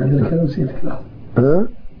 بعد الكلام سيتكلم.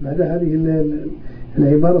 بعد هذه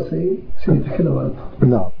العبارة سيتكلم عن الظهر.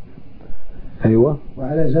 نعم. أيوة.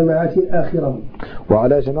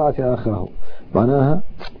 وعلى جماعة آخره معناها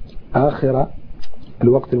آخر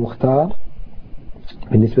الوقت المختار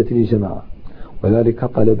بالنسبة للجماعة، وذلك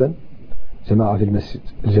طلبا جماعة في المسجد،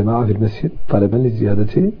 الجماعة في المسجد طلبا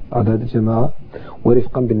لزيادة عدد الجماعة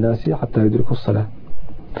ورفقا بالناس حتى يدركوا الصلاة،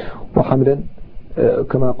 وحملا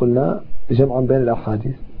كما قلنا جمعا بين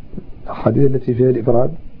الأحاديث التي فيها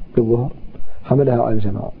الإفراد بالظهر حملها على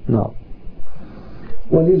الجماعة. نعم.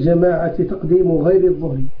 وللجماعة تقديم غير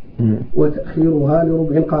الظهر وتأخيرها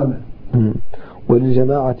لربع القامة.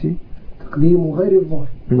 وللجماعة تقديم غير الظهر.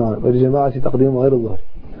 نعم، وللجماعة تقديم غير الظهر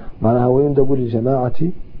معناها ويندب للجماعة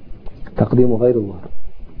تقديم غير الظهر،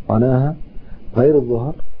 معناها غير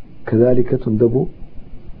الظهر كذلك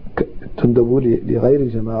تندب لغير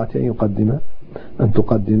الجماعة أن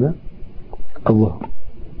تقدم الظهر.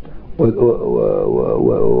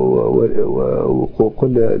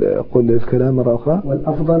 وقل الكلام مرة أخرى.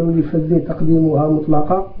 والأفضل لفذ تقديمها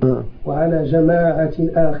مطلقة وعلى جماعة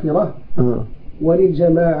آخرة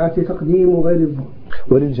وللجماعة تقديم غير الظهر.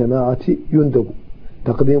 وللجماعة يندب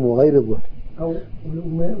تقديم غير الظهر، أو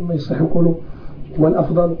ما يصح نقوله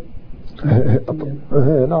والأفضل.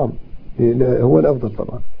 نعم هو الأفضل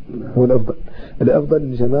طبعا، هو الأفضل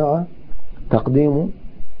للجماعة تقديم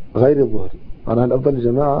غير الظهر. أنا الأفضل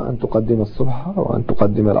للجماعة أن تقدم الصبح وأن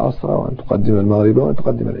تقدم العصر وأن تقدم المغرب وأن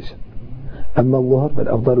تقدم العشاء. أما الظهر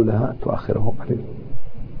فالأفضل لها أن تؤخره قليلا،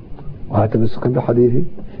 وهذا تمسكا بحديث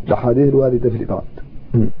الواردة في الإبعاد.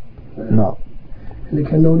 نعم.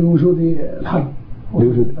 لكنه لوجود الحرب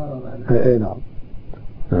لوجود نعم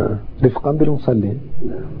رفقا بالمصلين.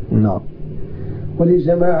 نعم.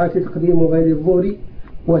 وللجماعة تقديم غير الظهر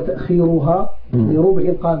وتأخيرها لربع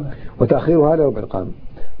القامة. وتأخيرها لربع القامة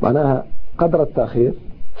معناها قدر التأخير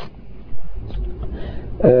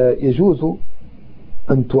يجوز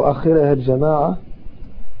أن تؤخرها الجماعة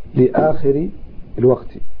لآخر الوقت،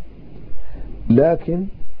 لكن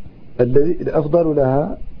الأفضل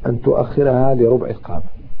لها أن تؤخرها لربع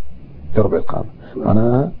القامة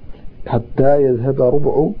معناها حتى يذهب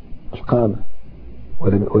ربع القامة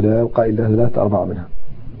ولا يبقى إلا 3/4 منها،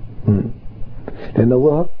 لأن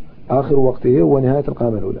الظهر آخر وقته هو نهاية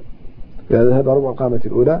القامة الأولى، إذا ذهب ربع القامة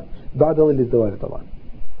الأولى بعد ظل الزوال طبعا.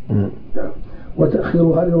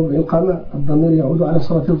 وتأخيرها لربع القامة الضمير يعود على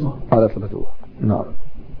صلاة الظهر. نعم.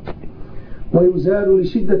 ويزال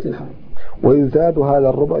لشدة الحر. ويزاد هذا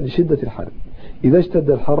الربع لشدة الحر، إذا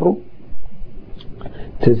اشتد الحر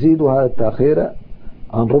تزيد هذا التأخير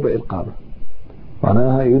عن ربع القامة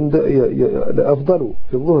معناها الأفضل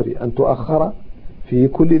في الظهر أن تؤخر في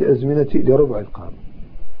كل الأزمنة لربع القامة،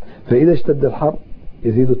 فإذا اشتد الحر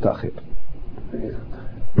يزيد التأخير.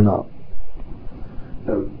 نعم.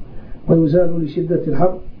 ويزال لشدة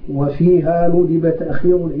الحر. وفيها ندب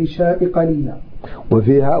تأخير العشاء قليلا.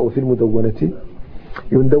 وفي المدونة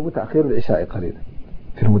يندب تأخير العشاء قليلا،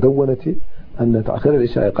 في المدونة أن تأخير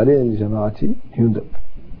العشاء قليلا للجماعة يندب.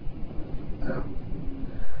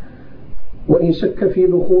 وإن شك في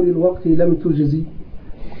دخول الوقت لم تجزي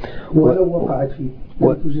ولو وقعت فيه.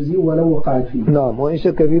 لم تجزي ولو وقعت فيه. نعم. وإن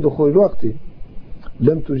شك في دخول الوقت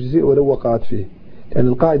لم تجزي ولو وقعت فيه، لأن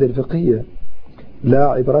القاعدة الفقهية لا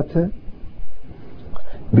عبرة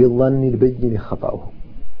بالظن البين خطأه.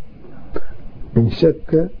 إن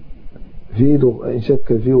شك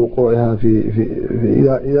في وقوعها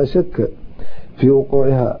إذا شك في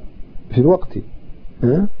وقوعها في الوقت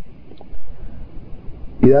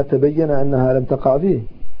إذا تبين أنها لم تقع فيه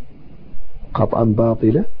قطعا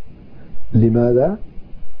باطلة. لماذا؟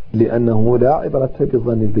 لأنه لا عبرة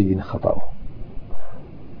بالظن البين خطأه.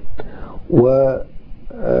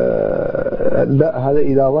 لا هذا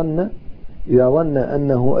إذا ظن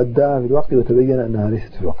أنه أداها في الوقت وتبين أنها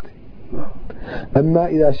ليست في الوقت. أما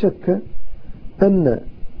إذا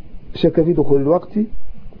شك في دخول الوقت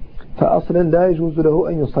فأصلا لا يجوز له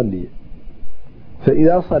أن يصلي،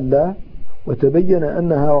 فإذا صلى وتبين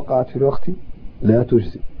أنها وقعت في الوقت لا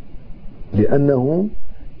تجزي، لأنه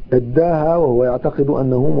أداها وهو يعتقد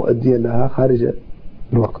أنه مؤديا لها خارج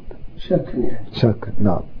الوقت. شك.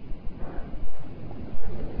 نعم.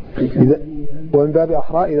 ومن باب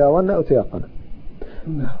أحرى إذا ظن أو تيقن.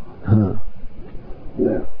 نعم.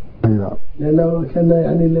 لأنه كان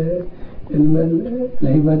يعني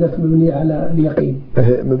العبادات مبنية على اليقين.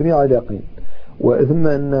 مبنية على اليقين، وثم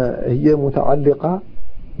أن هي متعلقة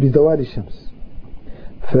بزوال الشمس،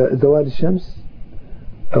 فزوال الشمس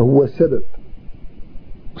هو السبب،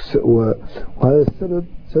 وهذا السبب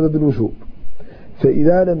سبب الوجوب،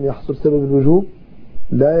 فإذا لم يحصل سبب الوجوب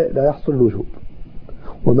لا يحصل الوجوب،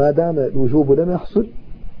 وما دام الوجوب لم يحصل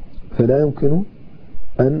فلا يمكن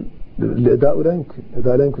أن الأداء لا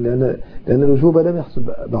يمكن لأن الوجوب لم يحصل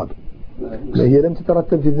بعد، هي لم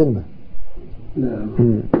تترتب في الذمة.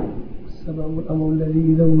 نعم. السبب الأمر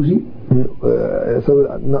الذي إذا وجد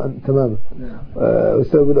تماما.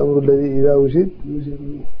 السبب الأمر الذي إذا وجد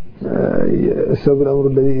السبب الأمر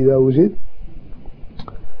الذي إذا وجد،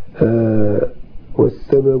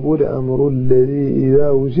 والسبب الأمر الذي إذا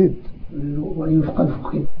وجد ويفقد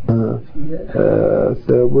فقد.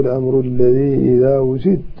 السبب الأمر الذي إذا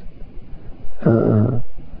وجد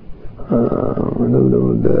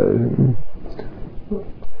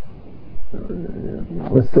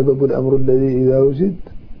والسبب الأمر الذي إذا وجد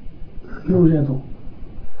يوجد،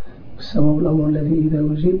 والسبب الأمر الذي إذا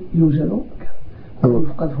وجد يوجد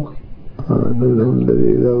ويفقد فقد. الأمر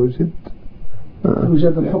الذي إذا وجد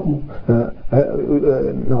يوجد الحكم.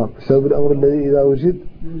 نعم. سبب الأمر الذي إذا وجد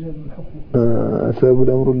يوجد الحكم. سبب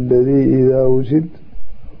الأمر الذي إذا وجد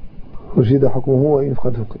وجد حكمه وإن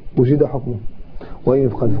فقد فقد. وجد حكمه وإن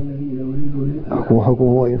فقد فقد.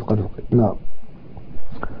 حكمه وإن فقد فقد. نعم.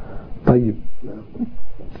 طيب.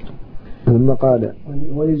 ثم قال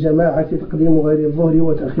وللجماعة تقديم غير الظهر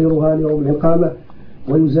وتأخيرها لربع القامة،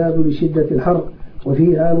 ويزاد لشدة الحر،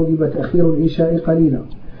 وفيها ندب تأخير العشاء قليلا،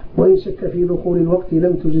 وإن شك في دخول الوقت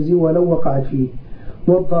لم تجزي ولو وقعت فيه.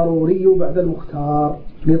 والضروري بعد المختار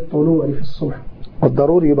للطلوع في الصبح.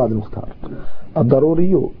 والضروري بعد المختار.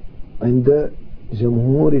 الضروري عند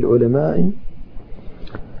جمهور العلماء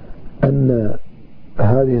أن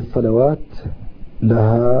هذه الصلوات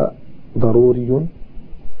لها ضروري،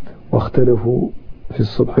 واختلفوا في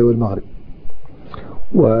الصبح والمغرب.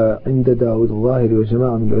 وعند داود الظاهري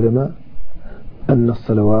وجماعة من العلماء أن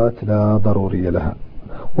الصلوات لا ضروري لها.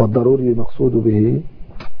 والضروري المقصود به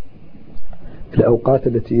الأوقات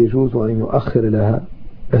التي يجوز أن يؤخر لها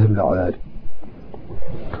أهل العذار.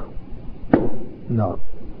 نعم.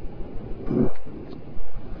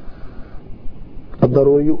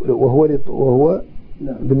 الضروري وهو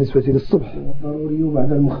بالنسبة للصبح. والضروري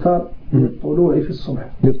بعد المختار للطلوع في الصبح.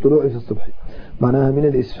 للطلوع في الصبح معناها من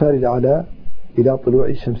الإسفار الأعلى إلى طلوع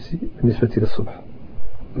الشمس بالنسبة للصبح.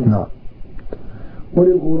 نعم.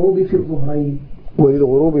 وللغروب في الظهرين.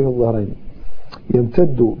 وللغروب في الظهرين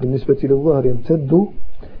يمتد بالنسبة للظهر يمتد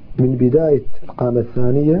من بداية القامة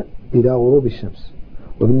الثانية إلى غروب الشمس.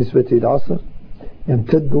 وبالنسبة للعصر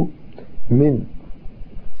يمتد من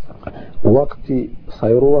وقت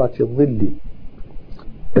صيرورة الظل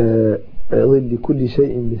ظل كل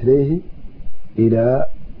شيء مثليه إلى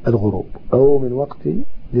الغروب، أو من وقت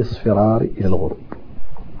الاصفرار إلى الغروب،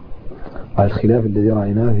 على الخلاف الذي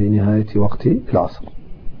رأيناه في نهاية وقت العصر.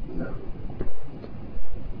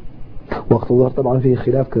 وقت الظهر طبعا فيه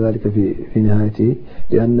خلاف كذلك في نهايته،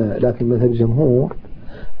 لكن مذهب الجمهور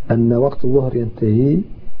أن وقت الظهر ينتهي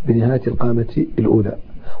بنهاية القامة الأولى،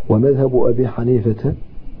 ومذهب أبي حنيفة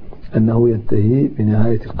أنه ينتهي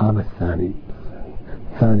بنهاية القامة الثانية.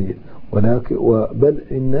 بل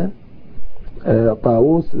إن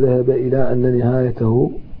طاووس ذهب إلى أن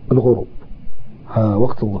نهايته الغروب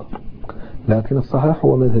وقت الظهر، لكن الصحيح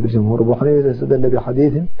هو مذهب الجمهور. أبو حنيفة استدل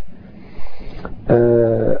بحديث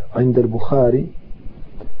عند البخاري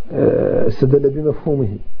استدل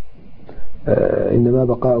بمفهومه: إنما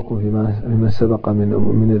بقاؤكم فيما سبق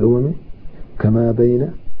من الأمم كما بين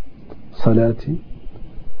صلاة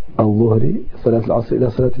الظهر صلاة العصر إلى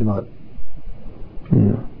صلاة المغرب.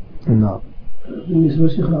 نعم. بالنسبة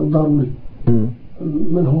لشيخنا الضروري،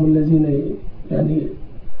 من هم الذين يعني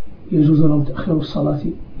يجوز لهم تأخير الصلاة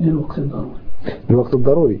للوقت الضروري؟ الوقت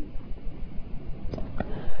الضروري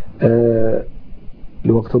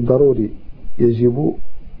الوقت الضروري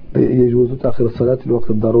يجوز تأخير الصلاة للوقت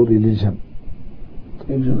الضروري للجمع.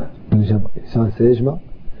 الإنسان سيجمع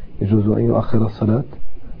يجوز أن يؤخر الصلاة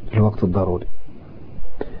للوقت الضروري.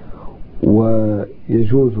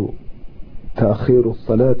 ويجوز تأخير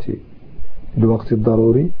الصلاة للوقت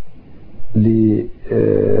الضروري للطبيب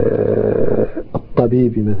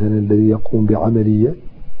مثلا الذي يقوم بعملية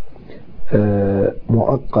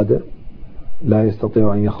معقدة لا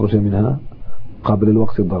يستطيع أن يخرج منها قبل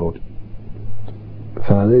الوقت الضروري،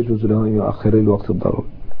 فهذا يجوز له أن يؤخر الوقت الضروري.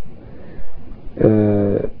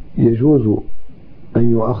 يجوز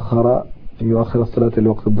أن يؤخر الصلاة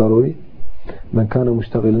للوقت الضروري من كان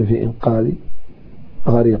مشتغلا في إنقاذ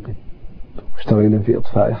غريق، مشتغلا في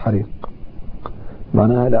إطفاء حريق،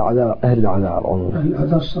 معناها أهل الأعذار عموما، أهل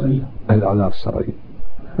الأعذار الشرعية.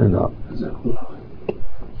 نعم.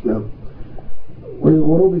 نعم.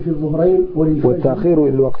 وللغروب في الظهرين والتأخير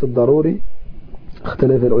إلى الوقت الضروري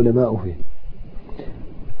اختلف العلماء فيه.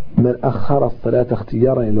 من أخر الصلاة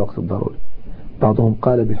اختيارا إلى الوقت الضروري، بعضهم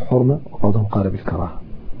قال بالحرمة وبعضهم قال بالكراهة.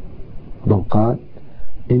 بعضهم قال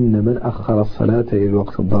إن من أخر الصلاة إلى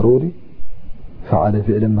الوقت الضروري فعل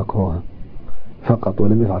فعلا مكروها فقط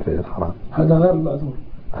ولم يفعل فعلا حرام. هذا غير المعذور.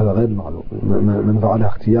 هذا غير المعذور من فعلها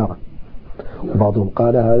اختيارا. وبعضهم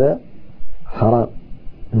قال هذا حرام.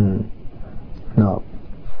 نعم.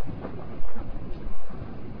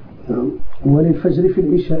 وللفجر في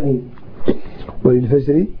العشاءين.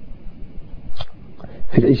 وللفجر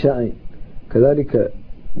في العشاءين كذلك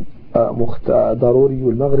ضروري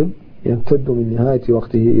المغرب يمتد من نهاية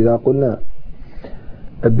وقته إذا قلنا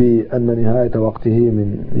بأن نهاية وقته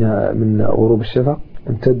من غروب الشفق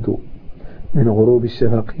يمتد من غروب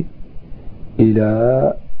الشفق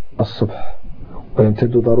إلى الصبح.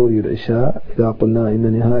 ويمتد ضروري العشاء إذا قلنا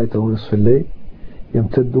إن نهايته نصف الليل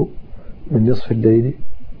يمتد من نصف الليل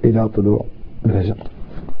إلى طلوع الفجر.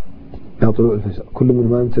 كل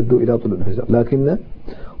منهما يمتد إلى طلوع الفجر، لكن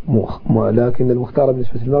المختار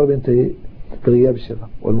بالنسبة للمغرب ينتهي بغياب الشفق،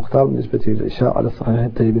 والمختار بالنسبة للعشاء على الصحيح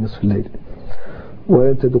ينتهي بنصف الليل،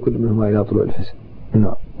 ويمتد كل منهما إلى طلوع الفجر.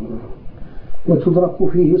 نعم. وتدرك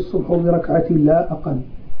فيه الصبح بركعة لا أقل.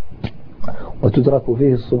 وتدرك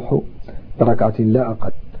فيه الصبح بركعة لا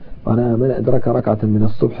أقل، معناها من أدرك ركعة من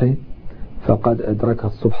الصبح فقد أدرك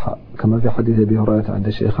الصبح، كما في حديث أبي هريرة عند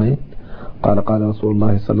الشيخين قال رسول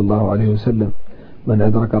الله صلى الله عليه وسلم: من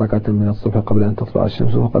أدرك ركعة من الصبح قبل أن تطلع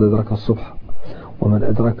الشمس فقد أدرك الصبح، ومن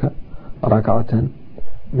أدرك ركعة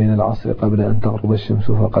من العصر قبل أن تغرب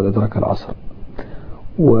الشمس فقد أدرك العصر.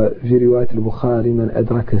 وفي رواية البخاري: من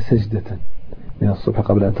أدرك سجدة من الصبح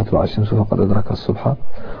قبل أن تطلع الشمس فقد أدرك الصبح،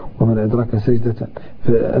 ومن أدرك سجدة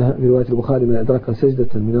في رواية البخاري: من أدرك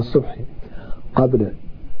سجدة من الصبح قبل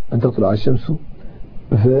أن تطلع الشمس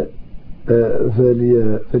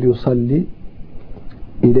فليصلي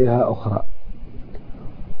إليها أخرى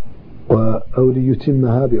أو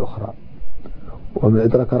ليتمها بأخرى. ومن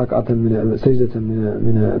أدرك ركعة من سجدة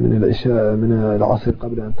من العشاء من العصر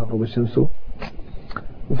قبل أن تغرب الشمس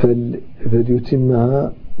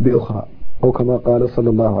فليتمها بأخرى، أو كما قال صلى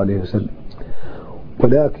الله عليه وسلم.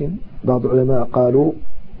 ولكن بعض العلماء قالوا،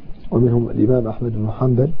 ومنهم الإمام أحمد بن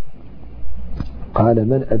محمد، قال: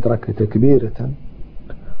 من أدرك تكبيرة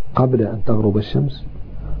قبل أن تغرب الشمس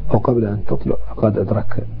أو قبل أن تطلع فقد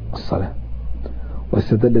أدرك الصلاة.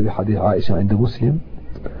 واستدل بحديث عائشة عند مسلم،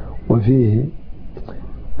 وفيه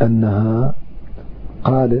أنها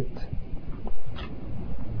قالت: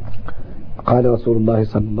 قال رسول الله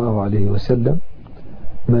صلى الله عليه وسلم: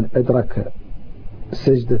 من أدرك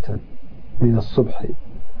سجدة من الصبح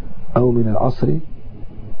أو من العصر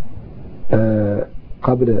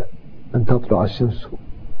قبل أن تطلع الشمس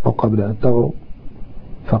أو قبل أن تغرب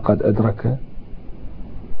فقد أدرك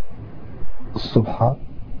الصبح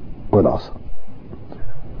والعصر،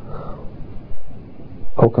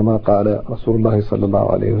 أو كما قال رسول الله صلى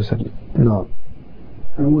الله عليه وسلم. نعم.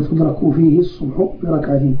 وتدرك فيه الصبح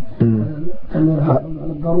بركعتين. على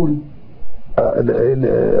الضروري.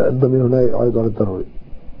 الضمير هنا يعود على الضروري.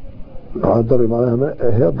 الضروري معناها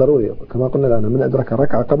هي الضروري كما قلنا الآن: من أدرك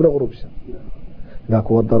ركعة قبل غروب الشمس ذاك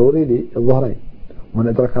هو الضروري للظهرين، ومن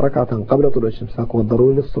أدرك ركعة قبل طلوع الشمس ذاك هو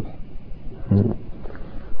الضروري للصبح.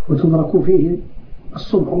 وتدرك فيه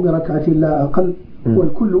الصبح بركعة لا أقل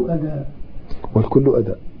والكل أداء. والكل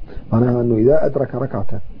أداء معناها أنه إذا أدرك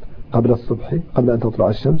ركعة قبل الصبح قبل أن تطلع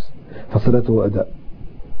الشمس فصلاته أداء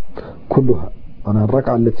كلها. معناها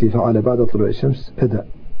الركعة التي فعل بعد طلوع الشمس أداء،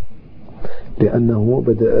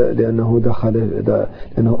 لأنه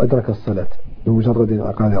أدرك الصلاة بمجرد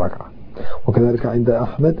انعقاد ركعة. وكذلك عند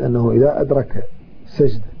أحمد أنه إذا أدرك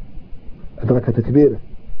سجدة أدرك تكبيرة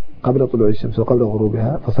قبل طلوع الشمس وقبل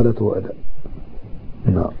غروبها فصلاته أداء.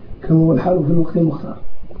 نعم. كما هو الحال في الوقت المختار.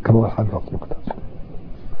 كما هو الحال في الوقت المختار.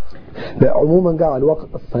 لا، عموما قاع الوقت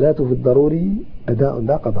الصلاة في الضروري أداء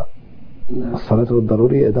لا قضاء. الصلاة في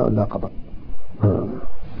الضروري أداء لا قضاء.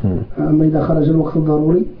 أما إذا خرج الوقت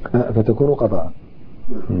الضروري فتكون قضاء.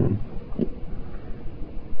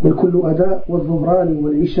 والكل أداء. والظهران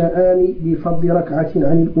والعشاءان بفضل ركعة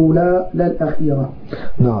عن الأولى لا الأخيرة.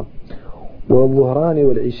 نعم. والظهران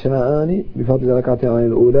والعشاءان بفضل ركعة عن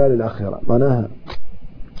الأولى للأخيرة، معناها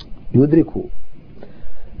يدرك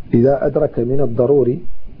إذا أدرك من الضروري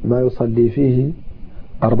ما يصلي فيه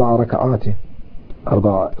 4 ركعات،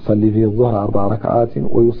 يصلي فيه الظهر 4 ركعات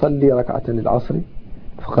ويصلي ركعة للعصر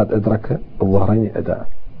فقد أدرك الظهرين أداء.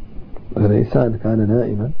 مثلا إنسان كان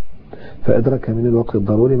نائما فأدرك من الوقت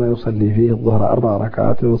الضروري ما يصلي فيه الظهر 4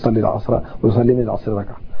 ركعات ويصلي العصر ويصلي من العصر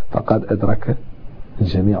ركعة فقد أدرك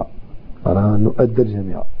الجميع، معناها أنه أدى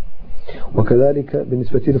الجميع. وكذلك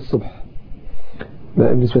بالنسبة للصبح،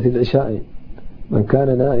 بالنسبة للعشاء، من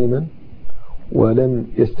كان نائما ولم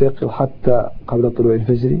يستيقظ حتى قبل طلوع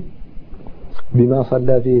الفجر بما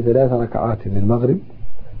صلى فيه 3 ركعات للمغرب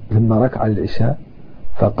ثم ركعة للعشاء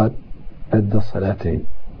فقد أدى الصلاتين،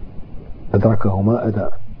 أدركهما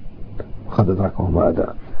أداء، قد أدركهما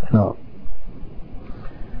أداء. نعم.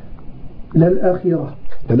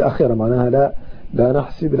 للأخيرة معناها لا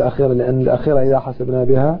نحسب الأخيرة، لأن الأخيرة إذا حسبنا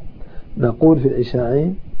بها نقول في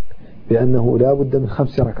العشاءين لأنه لا بد من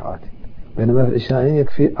 5 ركعات، بينما في العشاءين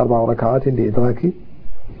يكفي 4 ركعات لإدراك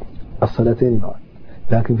الصلاتين معا.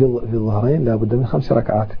 لكن في الظهرين لا بد من 5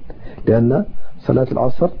 ركعات، لأن صلاة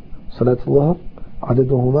العصر صلاة الظهر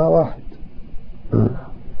عددهما واحد.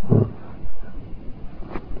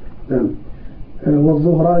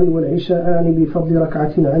 والظهران والعشاءان بفضل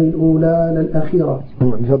ركعة عن الأولى للأخيرة.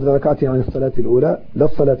 بفضل ركعة عن الصلاة الأولى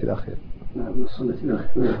للصلاة الأخيرة. نعم الصلاة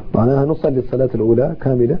الأخيرة. معناها نصلي الصلاة الأولى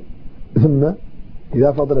كاملة، ثم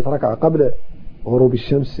إذا فضلت ركعة قبل غروب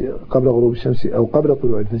الشمس أو قبل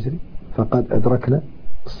طلوع الفجر فقد أدركنا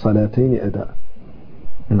الصلاتين أداء.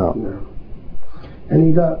 نعم. يعني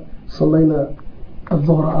إذا صلينا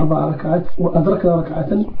الظهر 4 ركعات وأدركنا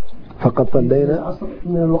ركعة فقد صلينا العصر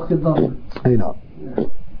من الوقت الضروري. أي نعم.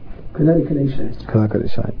 كذلك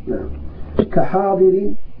العشاء. نعم.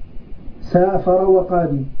 كحاضر سافر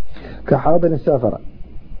وقادم. كحاضر سافر.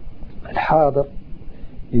 الحاضر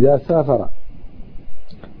إذا سافر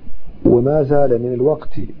وما زال من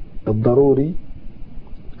الوقت الضروري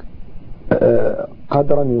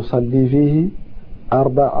قدرا يصلي فيه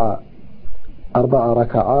 4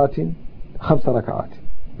 ركعات 5 ركعات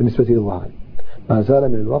بالنسبة للظهرين، ما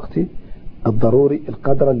زال من الوقت الضروري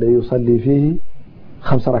القدر الذي يصلي فيه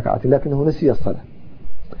 5 ركعات، لكنه نسي الصلاة،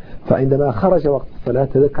 فعندما خرج وقت الصلاة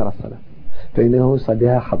تذكر الصلاة فإنه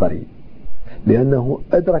يصليها حضري، لأنه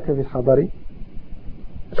أدرك في الحضر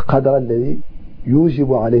القدر الذي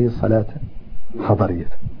يوجب عليه الصلاة حضرية،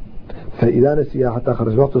 فإذا نسيها حتى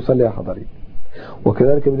خرج وقت يصليها حضري.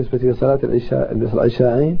 وكذلك بالنسبة لصلاة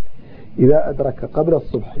العشاءين إذا أدرك قبل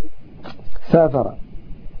الصبح سافر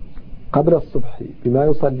قبل الصبح بما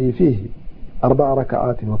يصلي فيه 4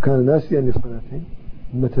 ركعات وكان ناسيا لصلاتين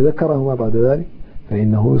ثم تذكرهما بعد ذلك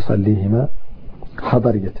فإنه يصليهما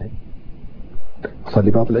حضريتين.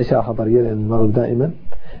 يصلي بعض العشاء حضرية لأن المغرب دائما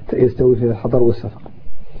يستوي فيه الحضر والسفر.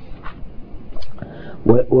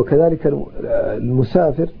 وكذلك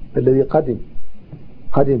المسافر الذي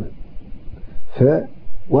قدم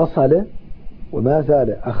فوصل وما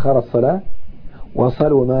زال أخر الصلاة،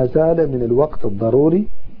 وصل وما زال من الوقت الضروري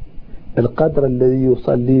القدر الذي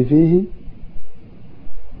يصلي فيه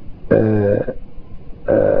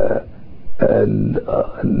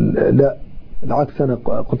لا العكس، أنا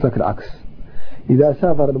قلت لك العكس. إذا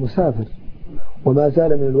سافر المسافر وما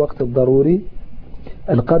زال من الوقت الضروري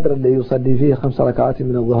القدر الذي يصلي فيه 5 ركعات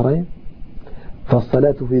من الظهرين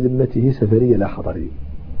فالصلاة في ذمته سفرية لا حضرية،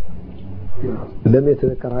 لم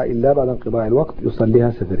يتذكرها إلا بعد انقضاء الوقت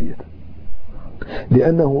يصليها سفرية،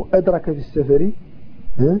 لأنه أدرك في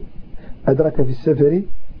السفر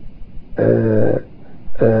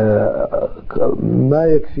ما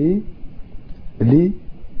يكفي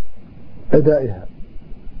لأدائها.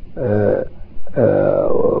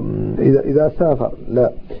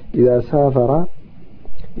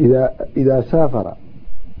 إذا سافر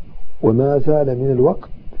وما زال من الوقت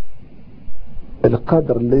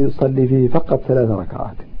القدر الذي يصلي فيه فقط 3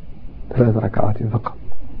 ركعات فقط،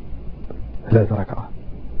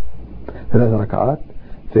 3 ركعات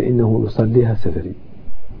فإنه يصليها سفري،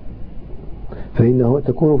 فإنه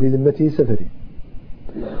تكون في ذمته سفري.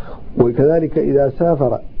 وكذلك إذا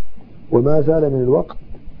سافر وما زال من الوقت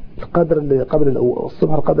القدر اللي قبل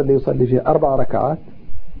الصبح القدر اللي يصلي فيه 4 ركعات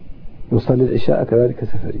يصلي العشاء كذلك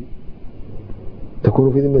سفري،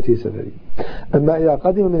 تكون في ذمته سفري. أما إذا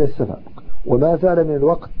قدم من السفر وما زال من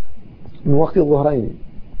الوقت من وقت الظهرين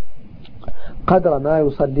قدر ما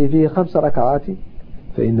يصلي فيه 5 ركعات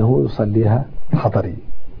فإنه يصليها حضري،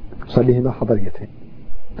 يصليهما حضريتين.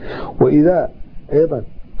 وإذا أيضا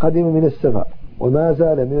قدم من السفر وما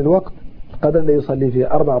زال من الوقت القدر الذي يصلي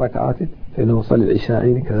فيه 4 ركعات فإنه يصلي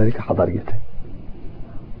العشاءين كذلك حضريتين.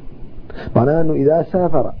 معناه أنه إذا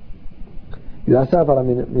سافر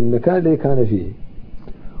من المكان الذي كان فيه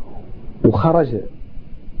وخرج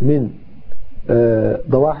من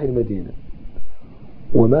ضواحي المدينة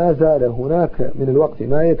وما زال هناك من الوقت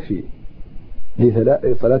ما يكفي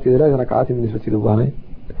لصلاة 3 ركعات بالنسبة للظهرين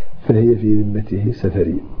فهي في ذمته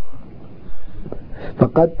سفرية،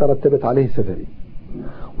 فقد ترتبت عليه سفري.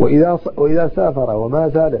 وإذا سافر وما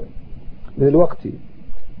زال من الوقت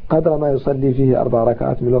قدر ما يصلي فيه 4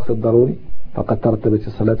 ركعات من الوقت الضروري فقد ترتبت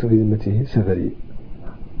الصلاة في ذمته سفرية.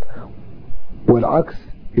 والعكس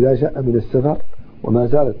إذا جاء من السفر وما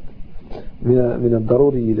زالت من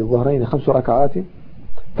الضروري للظهرين 5 ركعات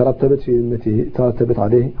ترتبت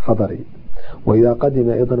عليه حضري. وإذا قدم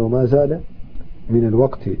أيضا وما زال من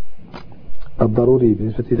الوقت الضروري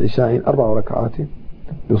بالنسبة للعشاء 4 ركعات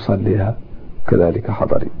يصليها كذلك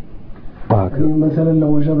حضري. يعني مثلا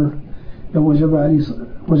لو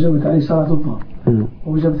وجبت عليه صلاة الظهر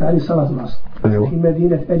ووجبت عليه صلاة العصر. أيوة. في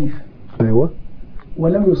مدينة ألف. أيوة.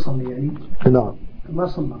 ولم يصلي يعني نعم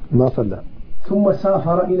ما صلى ثم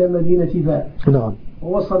سافر إلى مدينة باء نعم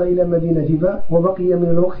ووصل إلى مدينة باء وبقي من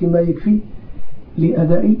الوقت ما يكفي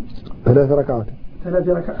لأداء 3 ركعات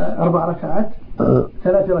 4 ركعات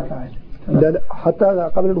 3 ركعات لا حتى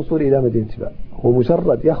قبل الوصول إلى مدينة باء هو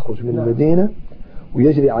مجرد يخرج من المدينة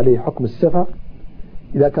ويجري عليه حكم السفر.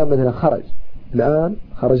 إذا كان مثلا الآن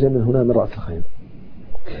خرج من هنا من رأس الخيمة،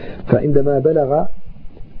 فعندما بلغ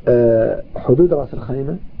حدود رأس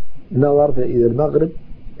الخيمة نظر فإذا المغرب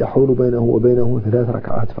يحول بينه وبينه 3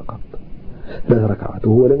 ركعات فقط، 3 ركعات،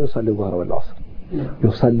 وهو لم يصلي الظهر والعصر،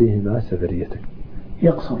 يصليهما سفرية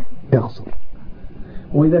يقصر.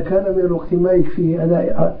 وإذا كان من الوقت ما يكفي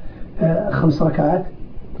أداء 5 ركعات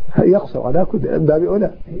يقصر على كل من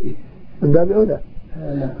باب أولى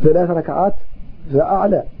 3 ركعات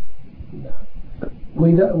فأعلى.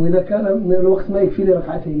 وإذا كان من الوقت ما يكفي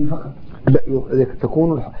لركعتين فقط لا،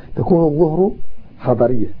 تكون الظهر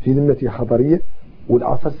حضرية في ذمته حضرية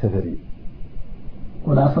والعصر سفرية.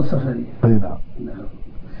 أي نعم.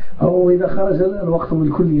 أو إذا خرج الوقت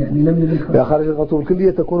بالكلية يعني لم يذكر. إذا خرج الوقت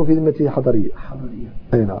بالكلية تكون في ذمته حضرية.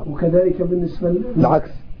 أي نعم. وكذلك بالنسبة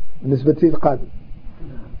العكس بالنسبة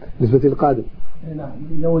للقادم. نعم.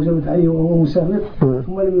 إذا وجبت عليه وهو مسافر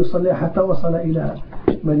ثم لم يصلي حتى وصل إلى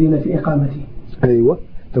مدينة إقامته. أيوة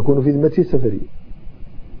تكون في ذمته سفرية.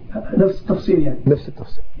 نفس التفصيل يعني. نفس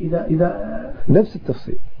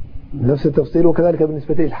التفصيل. نفس التفصيل. وكذلك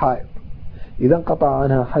بالنسبة للحائض إذا انقطع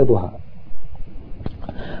عنها حيضها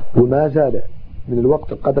وما زال من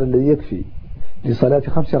الوقت القدر الذي يكفي لصلاة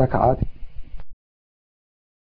 5 ركعات